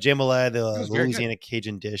 Jambalaya, the Louisiana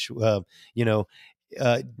Cajun dish,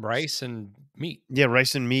 rice and meat. Yeah,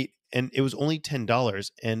 rice and meat. And it was only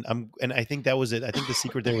 $10, and I think that was it. I think the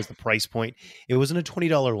secret there was the price point. It wasn't a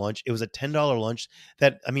 $20 lunch; it was a $10 lunch.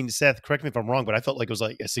 That, I mean, Seth, correct me if I'm wrong, but I felt like it was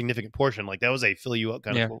like a significant portion. Like that was a fill you up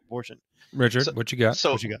kind of portion. Richard, what you got?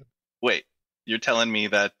 So what you got? Wait, you're telling me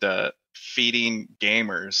that feeding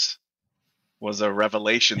gamers was a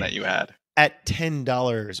revelation that you had at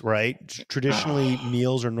 $10, right? Traditionally,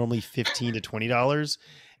 meals are normally $15 to $20.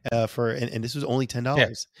 And this was only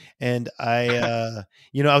 $10. And I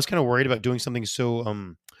I was kind of worried about doing something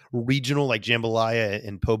so regional like jambalaya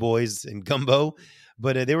and po' boys and gumbo,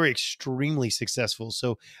 but they were extremely successful.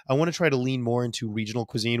 So I want to try to lean more into regional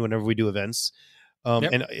cuisine whenever we do events,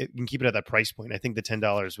 and you can keep it at that price point. I think the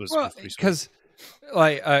 $10 was because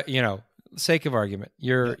sake of argument,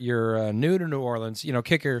 you're new to New Orleans,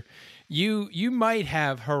 Kicker, you might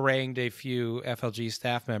have harangued a few FLG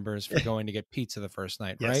staff members for going to get pizza the first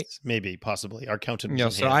night, right? Maybe, possibly. Our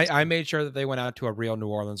accountant. So I made sure that they went out to a real New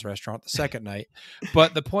Orleans restaurant the second night.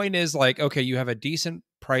 But the point is, like, okay, you have a decent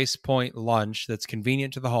price point lunch that's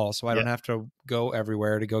convenient to the hall, so I don't have to go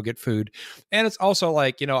everywhere to go get food. And it's also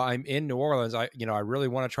like, I'm in New Orleans. I really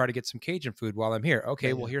want to try to get some Cajun food while I'm here.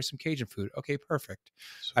 Okay, well, here's some Cajun food. Okay, perfect.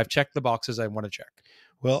 I've checked the boxes I want to check.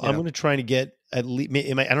 Well, I'm going to try to get at least.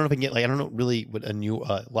 I don't know if I can get I don't know really what a new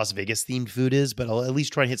Las Vegas themed food is, but I'll at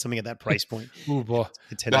least try and hit something at that price point. Ooh, boy.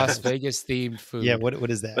 Las Vegas themed food. Yeah, what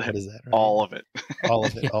is that? What is that? Right? All of it,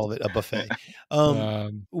 a buffet.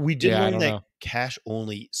 We did learn that cash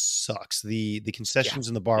only sucks. The concessions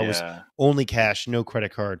in the bar was only cash, no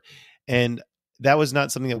credit card, and that was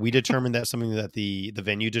not something that we determined. That's something that the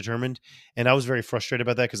venue determined. And I was very frustrated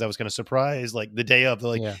about that because I was kind of surprised. Like the day of, they're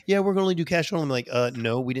like, we're going to only do cash only. I'm like,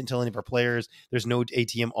 no, we didn't tell any of our players. There's no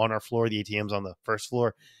ATM on our floor. The ATM's on the first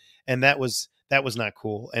floor. And that was not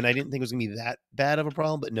cool. And I didn't think it was going to be that bad of a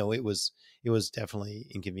problem. But no, it was definitely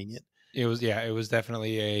inconvenient. It was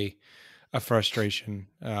definitely a frustration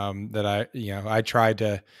that I tried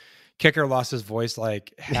to. Kicker lost his voice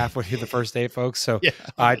like halfway through the first day, folks. So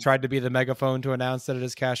I tried to be the megaphone to announce that it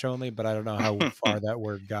is cash only, but I don't know how far that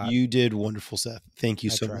word got. You did wonderful, Seth. Thank you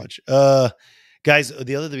so much. Guys,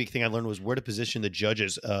 the other big thing I learned was where to position the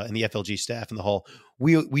judges and the FLG staff in the hall.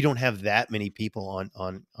 We don't have that many people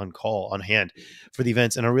on call, on hand for the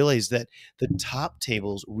events. And I realized that the top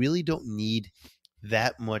tables really don't need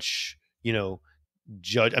that much,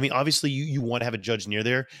 judge. I mean, obviously you want to have a judge near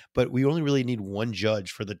there, but we only really need one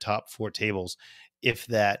judge for the top 4 tables, if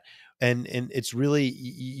that. And it's really,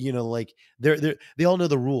 like they all know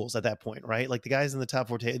the rules at that point, right? Like the guys in the top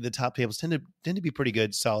 4 the top tables tend to be pretty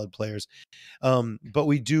good, solid players. But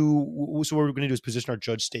we do. So what we're going to do is position our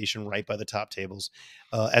judge station right by the top tables,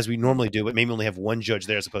 as we normally do, but maybe only have one judge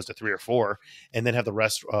there as opposed to 3 or 4, and then have the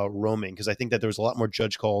rest roaming. Because I think that there was a lot more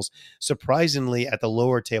judge calls, surprisingly, at the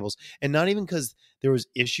lower tables, and not even because there was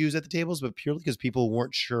issues at the tables, but purely because people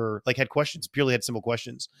weren't sure, like had questions, purely had simple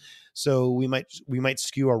questions. So we might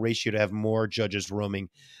skew our ratio to have more judges roaming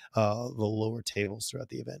the lower tables throughout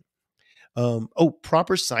the event.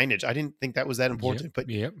 Proper signage. I didn't think that was that important, but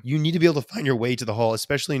you need to be able to find your way to the hall,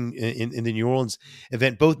 especially in the New Orleans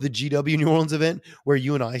event, both the GW New Orleans event where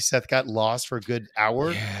you and I, Seth, got lost for a good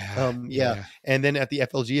hour. And then at the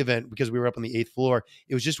FLG event, because we were up on the 8th floor,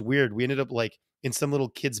 it was just weird. We ended up like in some little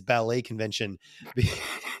kids ballet convention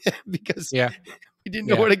because we didn't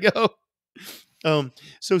know where to go.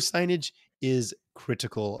 So signage is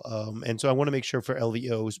critical. And so I want to make sure for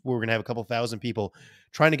LVOs, we're going to have a couple thousand people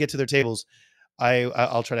trying to get to their tables.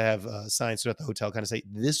 I'll try to have signs at the hotel kind of say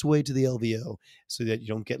this way to the LVO so that you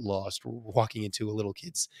don't get lost walking into a little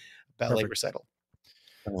kid's ballet recital.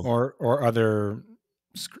 Or other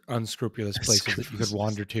unscrupulous places that you could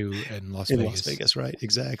wander to in Las Vegas, right?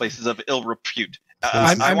 Exactly. Places of ill repute.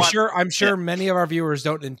 I'm sure many of our viewers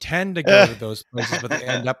don't intend to go to those places, but they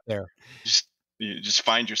end up there. You just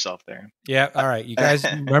find yourself there. Yeah. All right. You guys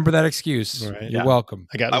remember that excuse. Right, You're welcome.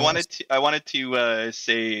 I wanted to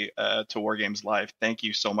say to War Games Live, thank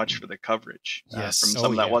you so much for the coverage. From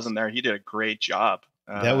someone that wasn't there. He did a great job.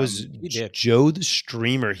 That was Joe the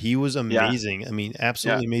streamer. He was amazing. I mean,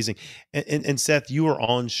 absolutely amazing. And Seth, you were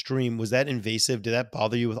on stream. Was that invasive? Did that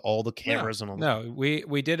bother you with all the cameras and all that? No,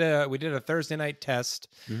 we did a Thursday night test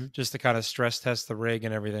just to kind of stress test the rig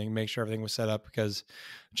and everything, make sure everything was set up, because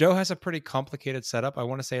Joe has a pretty complicated setup. I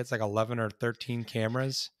want to say it's like 11 or 13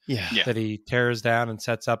 cameras that he tears down and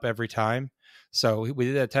sets up every time. So we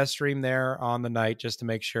did a test stream there on the night just to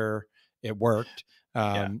make sure it worked.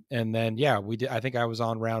 And then we did. I think I was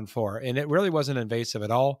on round 4, and it really wasn't invasive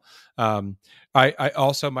at all. I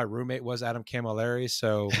also, my roommate was Adam Camilleri,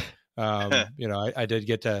 so I did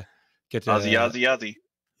get to Ozzy.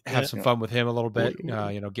 Have some fun with him a little bit.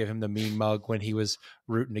 Give him the mean mug when he was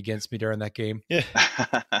rooting against me during that game. Yeah.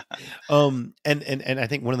 And I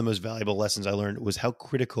think one of the most valuable lessons I learned was how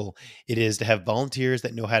critical it is to have volunteers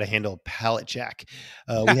that know how to handle a pallet jack.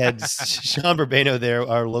 We had Sean Burbano there,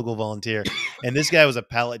 our local volunteer, and this guy was a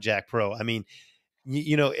pallet jack pro. I mean,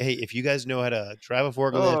 hey, if you guys know how to drive a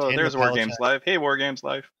forklift, there's War Games Live. Hey, War Games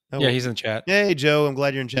Live. Yeah, he's in chat. Hey, Joe, I'm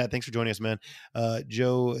glad you're in chat. Thanks for joining us, man.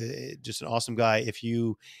 Joe, just an awesome guy. If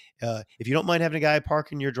you don't mind having a guy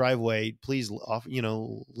park in your driveway, please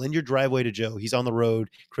lend your driveway to Joe. He's on the road,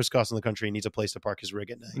 crisscrossing the country, and needs a place to park his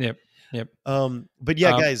rig at night. Yep. But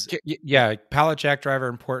guys. Pallet jack driver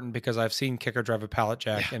important, because I've seen Kicker drive a pallet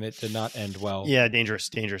jack and it did not end well. Yeah, dangerous.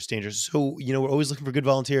 So, we're always looking for good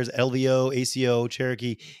volunteers, LVO, ACO,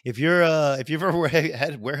 Cherokee. If you've ever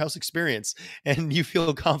had warehouse experience and you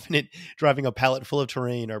feel confident driving a pallet full of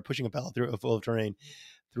terrain or pushing a pallet full of terrain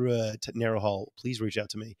through a narrow haul, please reach out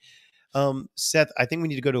to me. Seth, I think we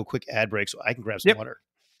need to go to a quick ad break so I can grab some water.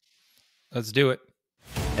 Let's do it.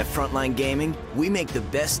 At Frontline Gaming, we make the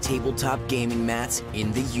best tabletop gaming mats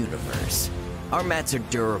in the universe. Our mats are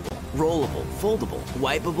durable, rollable, foldable,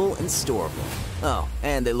 wipeable, and storable. Oh,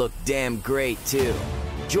 and they look damn great too.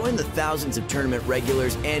 Join the thousands of tournament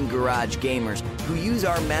regulars and garage gamers who use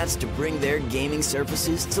our mats to bring their gaming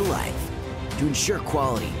surfaces to life. To ensure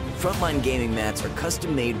quality, Frontline Gaming mats are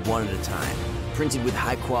custom made one at a time, printed with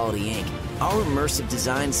high quality ink. Our immersive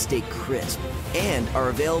designs stay crisp and are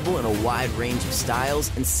available in a wide range of styles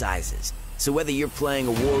and sizes. So whether you're playing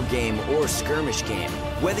a war game or skirmish game,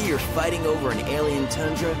 whether you're fighting over an alien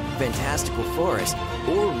tundra, fantastical forest,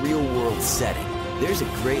 or real-world setting, there's a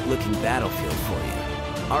great-looking battlefield for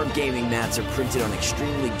you. Our gaming mats are printed on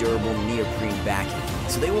extremely durable neoprene backing,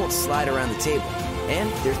 so they won't slide around the table. And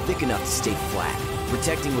they're thick enough to stay flat,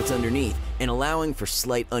 protecting what's underneath and allowing for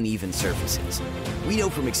slight uneven surfaces. We know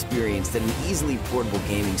from experience that an easily portable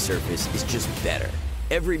gaming surface is just better.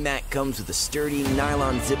 Every mat comes with a sturdy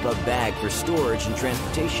nylon zip-up bag for storage and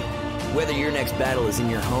transportation. Whether your next battle is in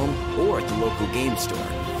your home or at the local game store,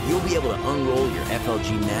 you'll be able to unroll your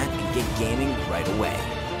FLG mat and get gaming right away.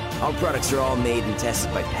 Our products are all made and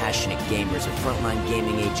tested by passionate gamers at Frontline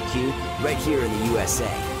Gaming HQ right here in the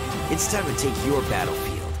USA. It's time to take your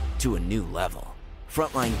battlefield to a new level.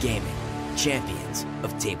 Frontline Gaming, champions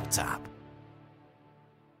of tabletop.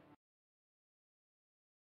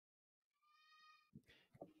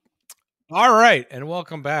 All right, and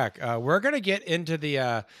welcome back. We're going to get into the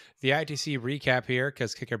ITC recap here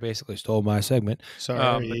because Kicker basically stole my segment.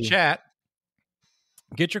 Sorry. But chat,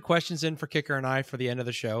 get your questions in for Kicker and I for the end of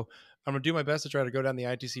the show. I'm going to do my best to try to go down the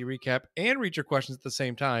ITC recap and read your questions at the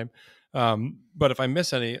same time. But if I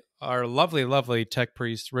miss any, our lovely, lovely tech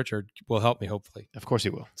priest, Richard, will help me, hopefully. Of course he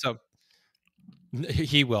will. So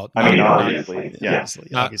he will. I mean, obviously. Yeah.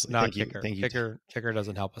 Obviously. Not Thank Kicker. you. Kicker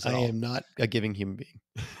doesn't help us at I all. am not a giving human being.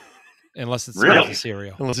 Unless it's Really?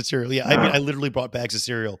 cereal. Unless it's cereal. Yeah, I mean, I literally brought bags of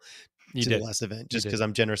cereal You to did. the last event just because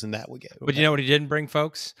I'm generous in that way. But you know what he didn't bring,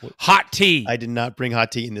 folks? Hot tea. I did not bring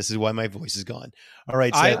hot tea, and this is why my voice is gone. All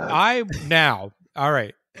right, Seth. All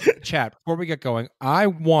right, chat, before we get going, I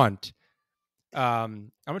want,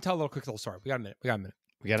 I'm going to tell a quick little story. We got a minute. We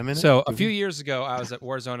got a minute? So a few years ago, I was at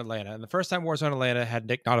Warzone Atlanta, and the first time Warzone Atlanta had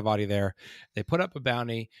Nick Notavati there, they put up a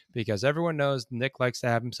bounty because everyone knows Nick likes to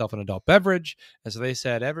have himself an adult beverage, and so they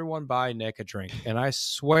said, everyone buy Nick a drink. And I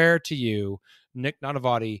swear to you, Nick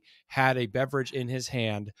Notavati had a beverage in his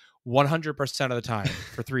hand 100% of the time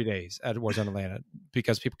for 3 days at Warzone Atlanta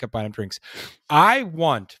because people kept buying him drinks. I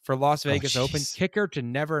want for Las Vegas Open Kicker to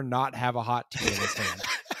never not have a hot tea in his hand.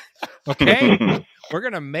 Okay? We're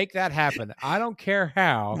going to make that happen. I don't care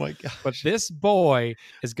how, but this boy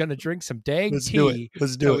is going to drink some dang tea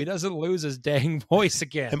so he doesn't lose his dang voice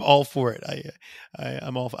again. I'm all for it.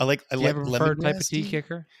 I'm all. I like. Do you have a preferred type of tea,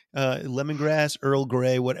 Kicker? Lemongrass, Earl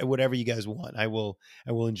Grey, whatever you guys want. I will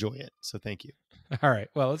enjoy it. So thank you. All right.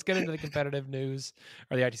 Well, let's get into the competitive news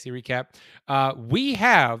or the ITC recap. We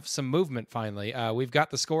have some movement finally. We've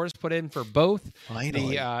got the scores put in for both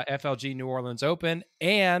the FLG New Orleans Open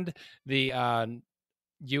and the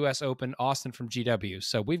U.S. Open Austin from GW.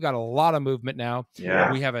 So we've got a lot of movement now.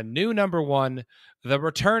 Yeah. We have a new number one, the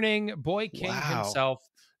returning boy king himself,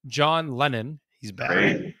 John Lennon. He's back.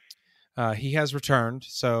 Great. He has returned.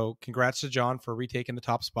 So congrats to John for retaking the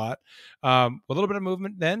top spot. A little bit of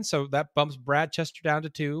movement then. So that bumps Brad Chester down to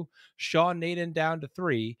 2, Sean Naden down to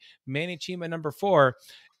 3, Manny Chima number 4.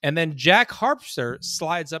 And then Jack Harpster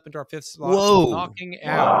slides up into our 5th slot, knocking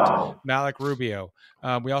out Malik Rubio.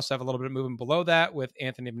 We also have a little bit of movement below that with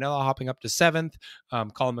Anthony Vanilla hopping up to 7th,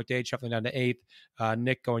 Colin McDade shuffling down to 8th,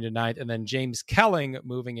 Nick going to 9th, and then James Kelling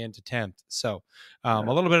moving into 10th. So a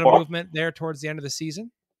little bit of movement there towards the end of the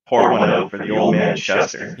season. Pour one out for the old man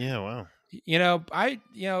Chester. Yeah, wow.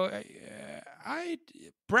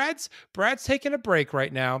 Brad's taking a break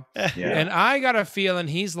right now. Yeah. And I got a feeling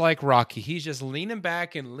he's like Rocky. He's just leaning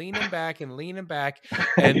back and leaning back and leaning back.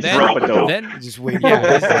 And He's then Just waiting.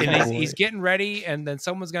 yeah, he's getting ready, and then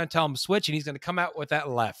someone's going to tell him switch, and he's going to come out with that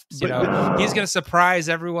left. He's going to surprise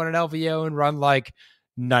everyone at LVO and run like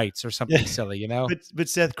Knights or something silly, But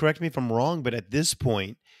Seth, correct me if I'm wrong, but at this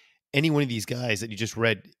point, any one of these guys that you just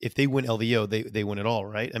read, if they win LVO, they win it all,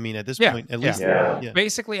 right? I mean, at this point, at least. Yeah.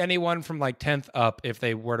 Basically, anyone from like 10th up, if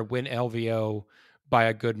they were to win LVO by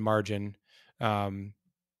a good margin. So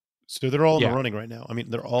they're all in the running right now. I mean,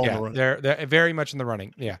 they're all in the running. They're very much in the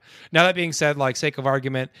running. Yeah. Now, that being said, like, sake of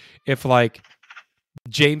argument, if like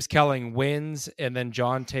James Kelling wins and then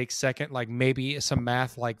John takes second, like maybe some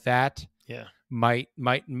math like that. Yeah. Might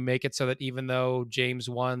make it so that even though James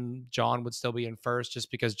won, John would still be in first just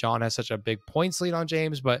because John has such a big points lead on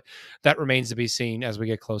James, but that remains to be seen as we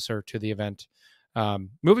get closer to the event.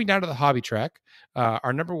 Moving down to the hobby track,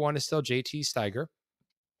 our number 1 is still JT Steiger.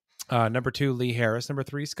 Number 2, Lee Harris. Number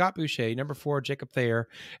 3, Scott Boucher. Number 4, Jacob Thayer.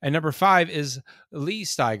 And number 5 is Lee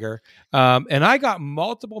Steiger. And I got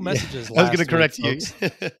multiple messages last I was going to correct week, you.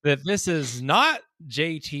 folks, that this is not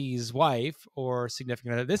JT's wife or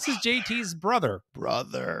significant other. This is JT's brother.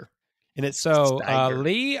 And it's so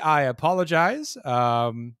Lee, I apologize.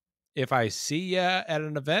 If I see you at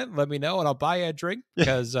an event, let me know and I'll buy you a drink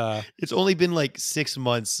because it's only been like 6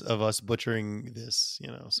 months of us butchering this,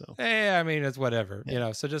 so. I mean, it's whatever,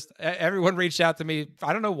 so just everyone reached out to me.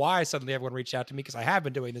 I don't know why suddenly everyone reached out to me because I have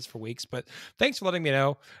been doing this for weeks, but thanks for letting me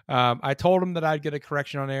know. I told him that I'd get a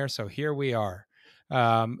correction on air. So here we are.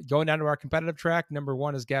 Going down to our competitive track, number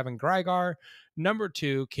 1 is Gavin Greigar. Number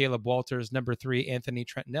 2, Caleb Walters. Number 3, Anthony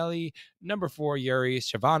Trentinelli. Number 4, Yuri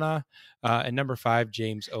Shavana. And number 5,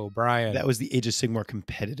 James O'Brien. That was the Age of Sigmar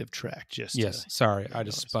competitive track. Sorry. I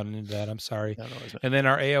just spun into that. I'm sorry. And then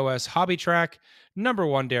our AOS hobby track, number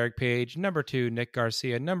 1, Derek Page. Number 2, Nick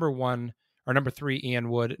Garcia. Number 3, Ian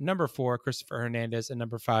Wood. Number 4, Christopher Hernandez. And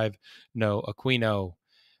number 5, No Aquino.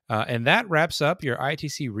 And that wraps up your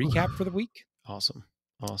ITC recap for the week. Awesome.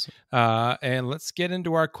 And let's get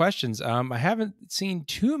into our questions. I haven't seen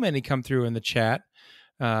too many come through in the chat.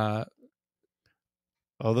 Although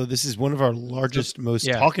this is one of our largest, most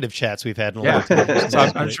talkative chats we've had in a long time. time. So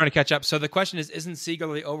I'm just trying to catch up. So the question is, isn't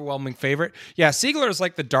Siegler the overwhelming favorite? Yeah, Siegler is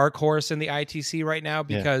like the dark horse in the ITC right now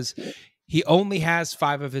because he only has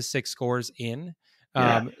 5 of his 6 scores in.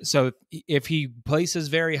 So if he places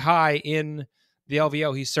very high in the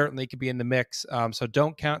LVO, he certainly could be in the mix. So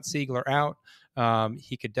don't count Siegler out.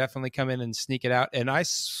 He could definitely come in and sneak it out. And I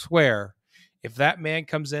swear, if that man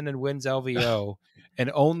comes in and wins LVO and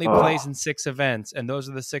only plays in 6 events, and those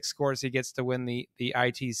are the 6 scores he gets to win the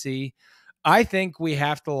ITC, I think we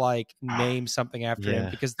have to like name something after him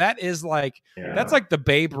because that is like that's like the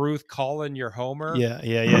Babe Ruth calling your homer. Yeah.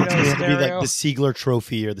 It's going to be like the Siegler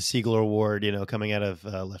Trophy or the Siegler Award, coming out of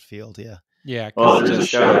left field. Yeah. Well, there's a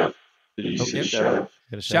shout out.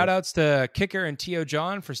 Shout outs to Kicker and Tio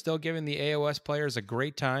John for still giving the AOS players a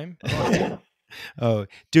great time. Oh,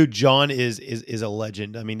 dude, John is a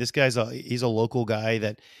legend. I mean, this guy's he's a local guy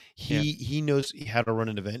that he knows how to run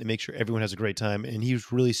an event and make sure everyone has a great time. And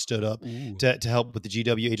he's really stood up to help with the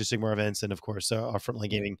GW Age of Sigmar events and of course our Frontline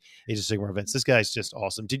Gaming Age of Sigmar events. This guy's just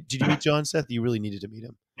awesome. Did you meet John, Seth? You really needed to meet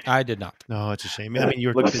him. I did not. No, it's a shame. I mean,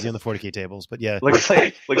 you were busy on the 40K tables, but yeah. Looks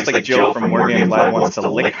like Joe from War Games Live wants to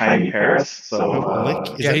lick Jaime Paris. So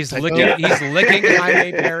he's licking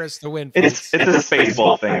Jaime Paris to win. It's a Space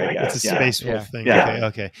Wolf thing, I guess. It's a Space Wolf thing. Yeah.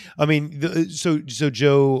 Okay. I mean, so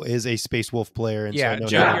Joe is a Space Wolf player, and Joe,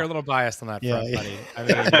 you're a little biased on that front, buddy.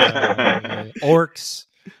 I mean, orcs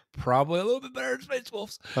probably a little bit better than Space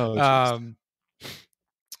Wolves.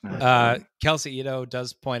 Kelsey,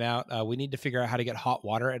 does point out we need to figure out how to get hot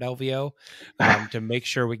water at LVO to make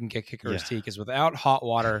sure we can get Kicker's tea, because without hot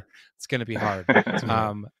water, it's going to be hard.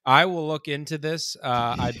 I will look into this.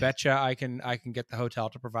 I betcha I can get the hotel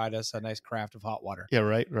to provide us a nice craft of hot water. Yeah,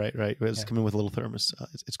 right. It's coming with a little thermos.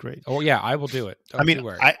 It's great. Oh yeah, I will do it. Don't you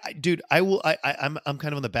worry. I will. I'm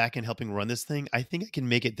kind of on the back end helping run this thing. I think I can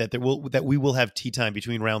make it that we will have tea time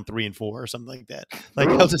between round 3 and 4 or something like that. Like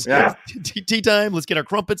I'll just tea time. Let's get our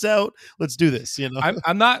crumpets out. Let's do this.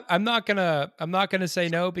 I'm not gonna say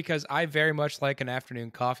no, because I very much like an afternoon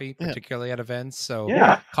coffee, particularly at events. So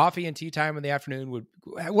coffee and tea time in the afternoon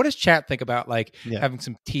what does chat think about having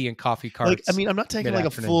some tea and coffee carts? I'm not taking a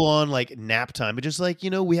full on nap time, but just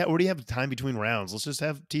we already have time between rounds. Let's just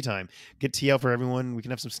have tea time. Get tea out for everyone. We can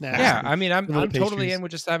have some snacks. Yeah, I'm totally in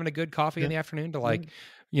with just having a good coffee in the afternoon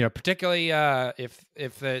to particularly if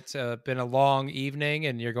it's been a long evening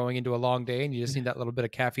and you're going into a long day and you just need that little bit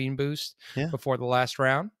of caffeine boost before the last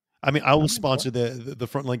round. I will sponsor the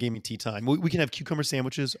Frontline Gaming tea time. We can have cucumber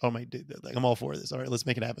sandwiches. Oh my, dude, I'm all for this. All right, let's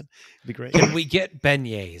make it happen. It'd be great. Can we get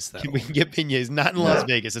beignets though? We can get beignets. Not in Las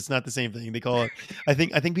Vegas. It's not the same thing. They call it. I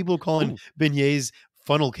think people are calling beignets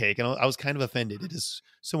funnel cake, and I was kind of offended. It is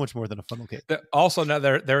so much more than a funnel cake. Also, now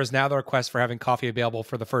there is now the request for having coffee available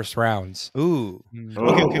for the first rounds. Ooh.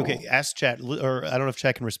 Okay. Ask chat, or I don't know if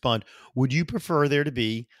chat can respond. Would you prefer there to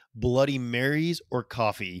be Bloody Marys or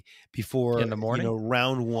coffee before in the morning?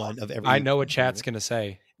 Round 1 of every. I know what chat's going to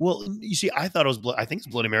say. Well, you see, I thought it was. I think it's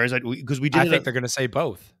Bloody Marys because we did. I think they're going to say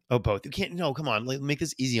both. Oh, both. You can't. No, come on. Make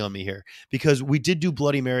this easy on me here, because we did do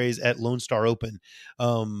Bloody Marys at Lone Star Open,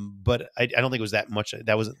 but I don't think it was that much.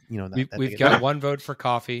 That wasn't. We've got one vote for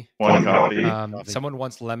coffee. One coffee. Someone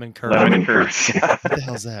wants lemon curd. Lemon curd. What the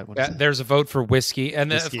hell's that? There's a vote for whiskey,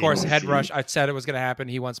 and then of course Head Rush. I said it was going to happen.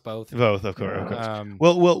 He wants both. Both, of course.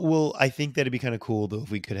 Well. I think that'd be kind of cool though if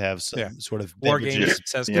we could have some sort of War Games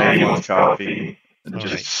says he wants coffee.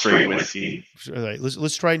 Just straight whiskey. All right,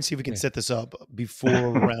 let's try and see if we can set this up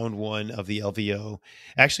before round 1 of the LVO.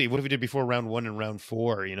 Actually, what if we did before round 1 and round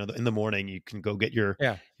 4? In the morning, you can go get your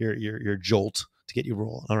jolt to get you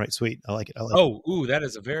rolling. All right, sweet. I like it. That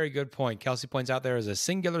is a very good point. Kelsey points out there is a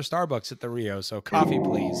singular Starbucks at the Rio, so coffee,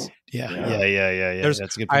 please. Yeah.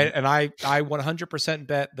 That's a good point. I 100%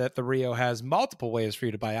 bet that the Rio has multiple ways for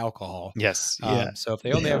you to buy alcohol. Yes. So if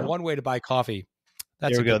they only have one way to buy coffee.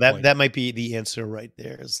 That's there we go. That might be the answer right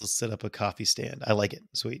there. Let's set up a coffee stand. I like it.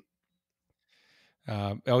 Sweet.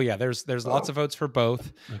 There's lots of votes for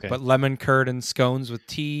both, but lemon curd and scones with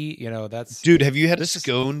tea, that's. Dude, have you had a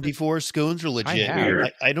scone before? Scones are legit.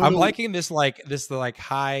 I don't. I'm liking this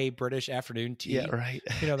high British afternoon tea. Yeah, right.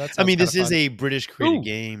 That's. This is a British created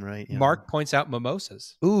game, right? Mark points out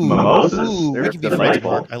mimosas. Ooh, we can be friends,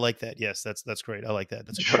 Mark. I like that. Yes, that's great. I like that.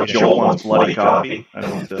 That's a great Joel wants bloody coffee.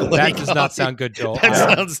 That does not sound good, Joel.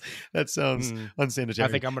 That sounds unsanitary.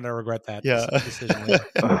 I think I'm going to regret that decision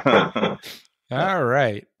later. All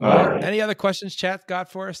right. Well, any other questions chat got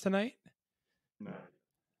for us tonight? No.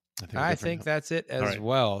 I think that's it as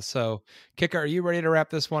well. So, Kicker, are you ready to wrap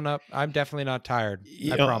this one up? I'm definitely not tired.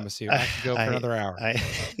 I promise you. I could go for another hour.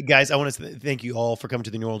 Guys, I want to thank you all for coming to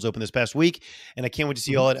the New Orleans Open this past week, and I can't wait to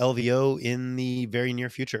see you all at LVO in the very near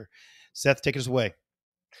future. Seth, take us away.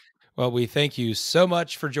 Well, we thank you so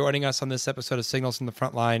much for joining us on this episode of Signals from the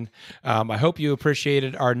Frontline. I hope you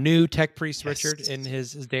appreciated our new tech priest, Richard, in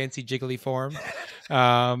his dancy jiggly form.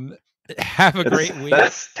 Have a great week.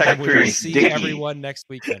 That's tech priest. We will see Dicky. everyone next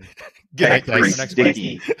weekend. Good night, guys. Tech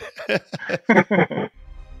priest Dicky.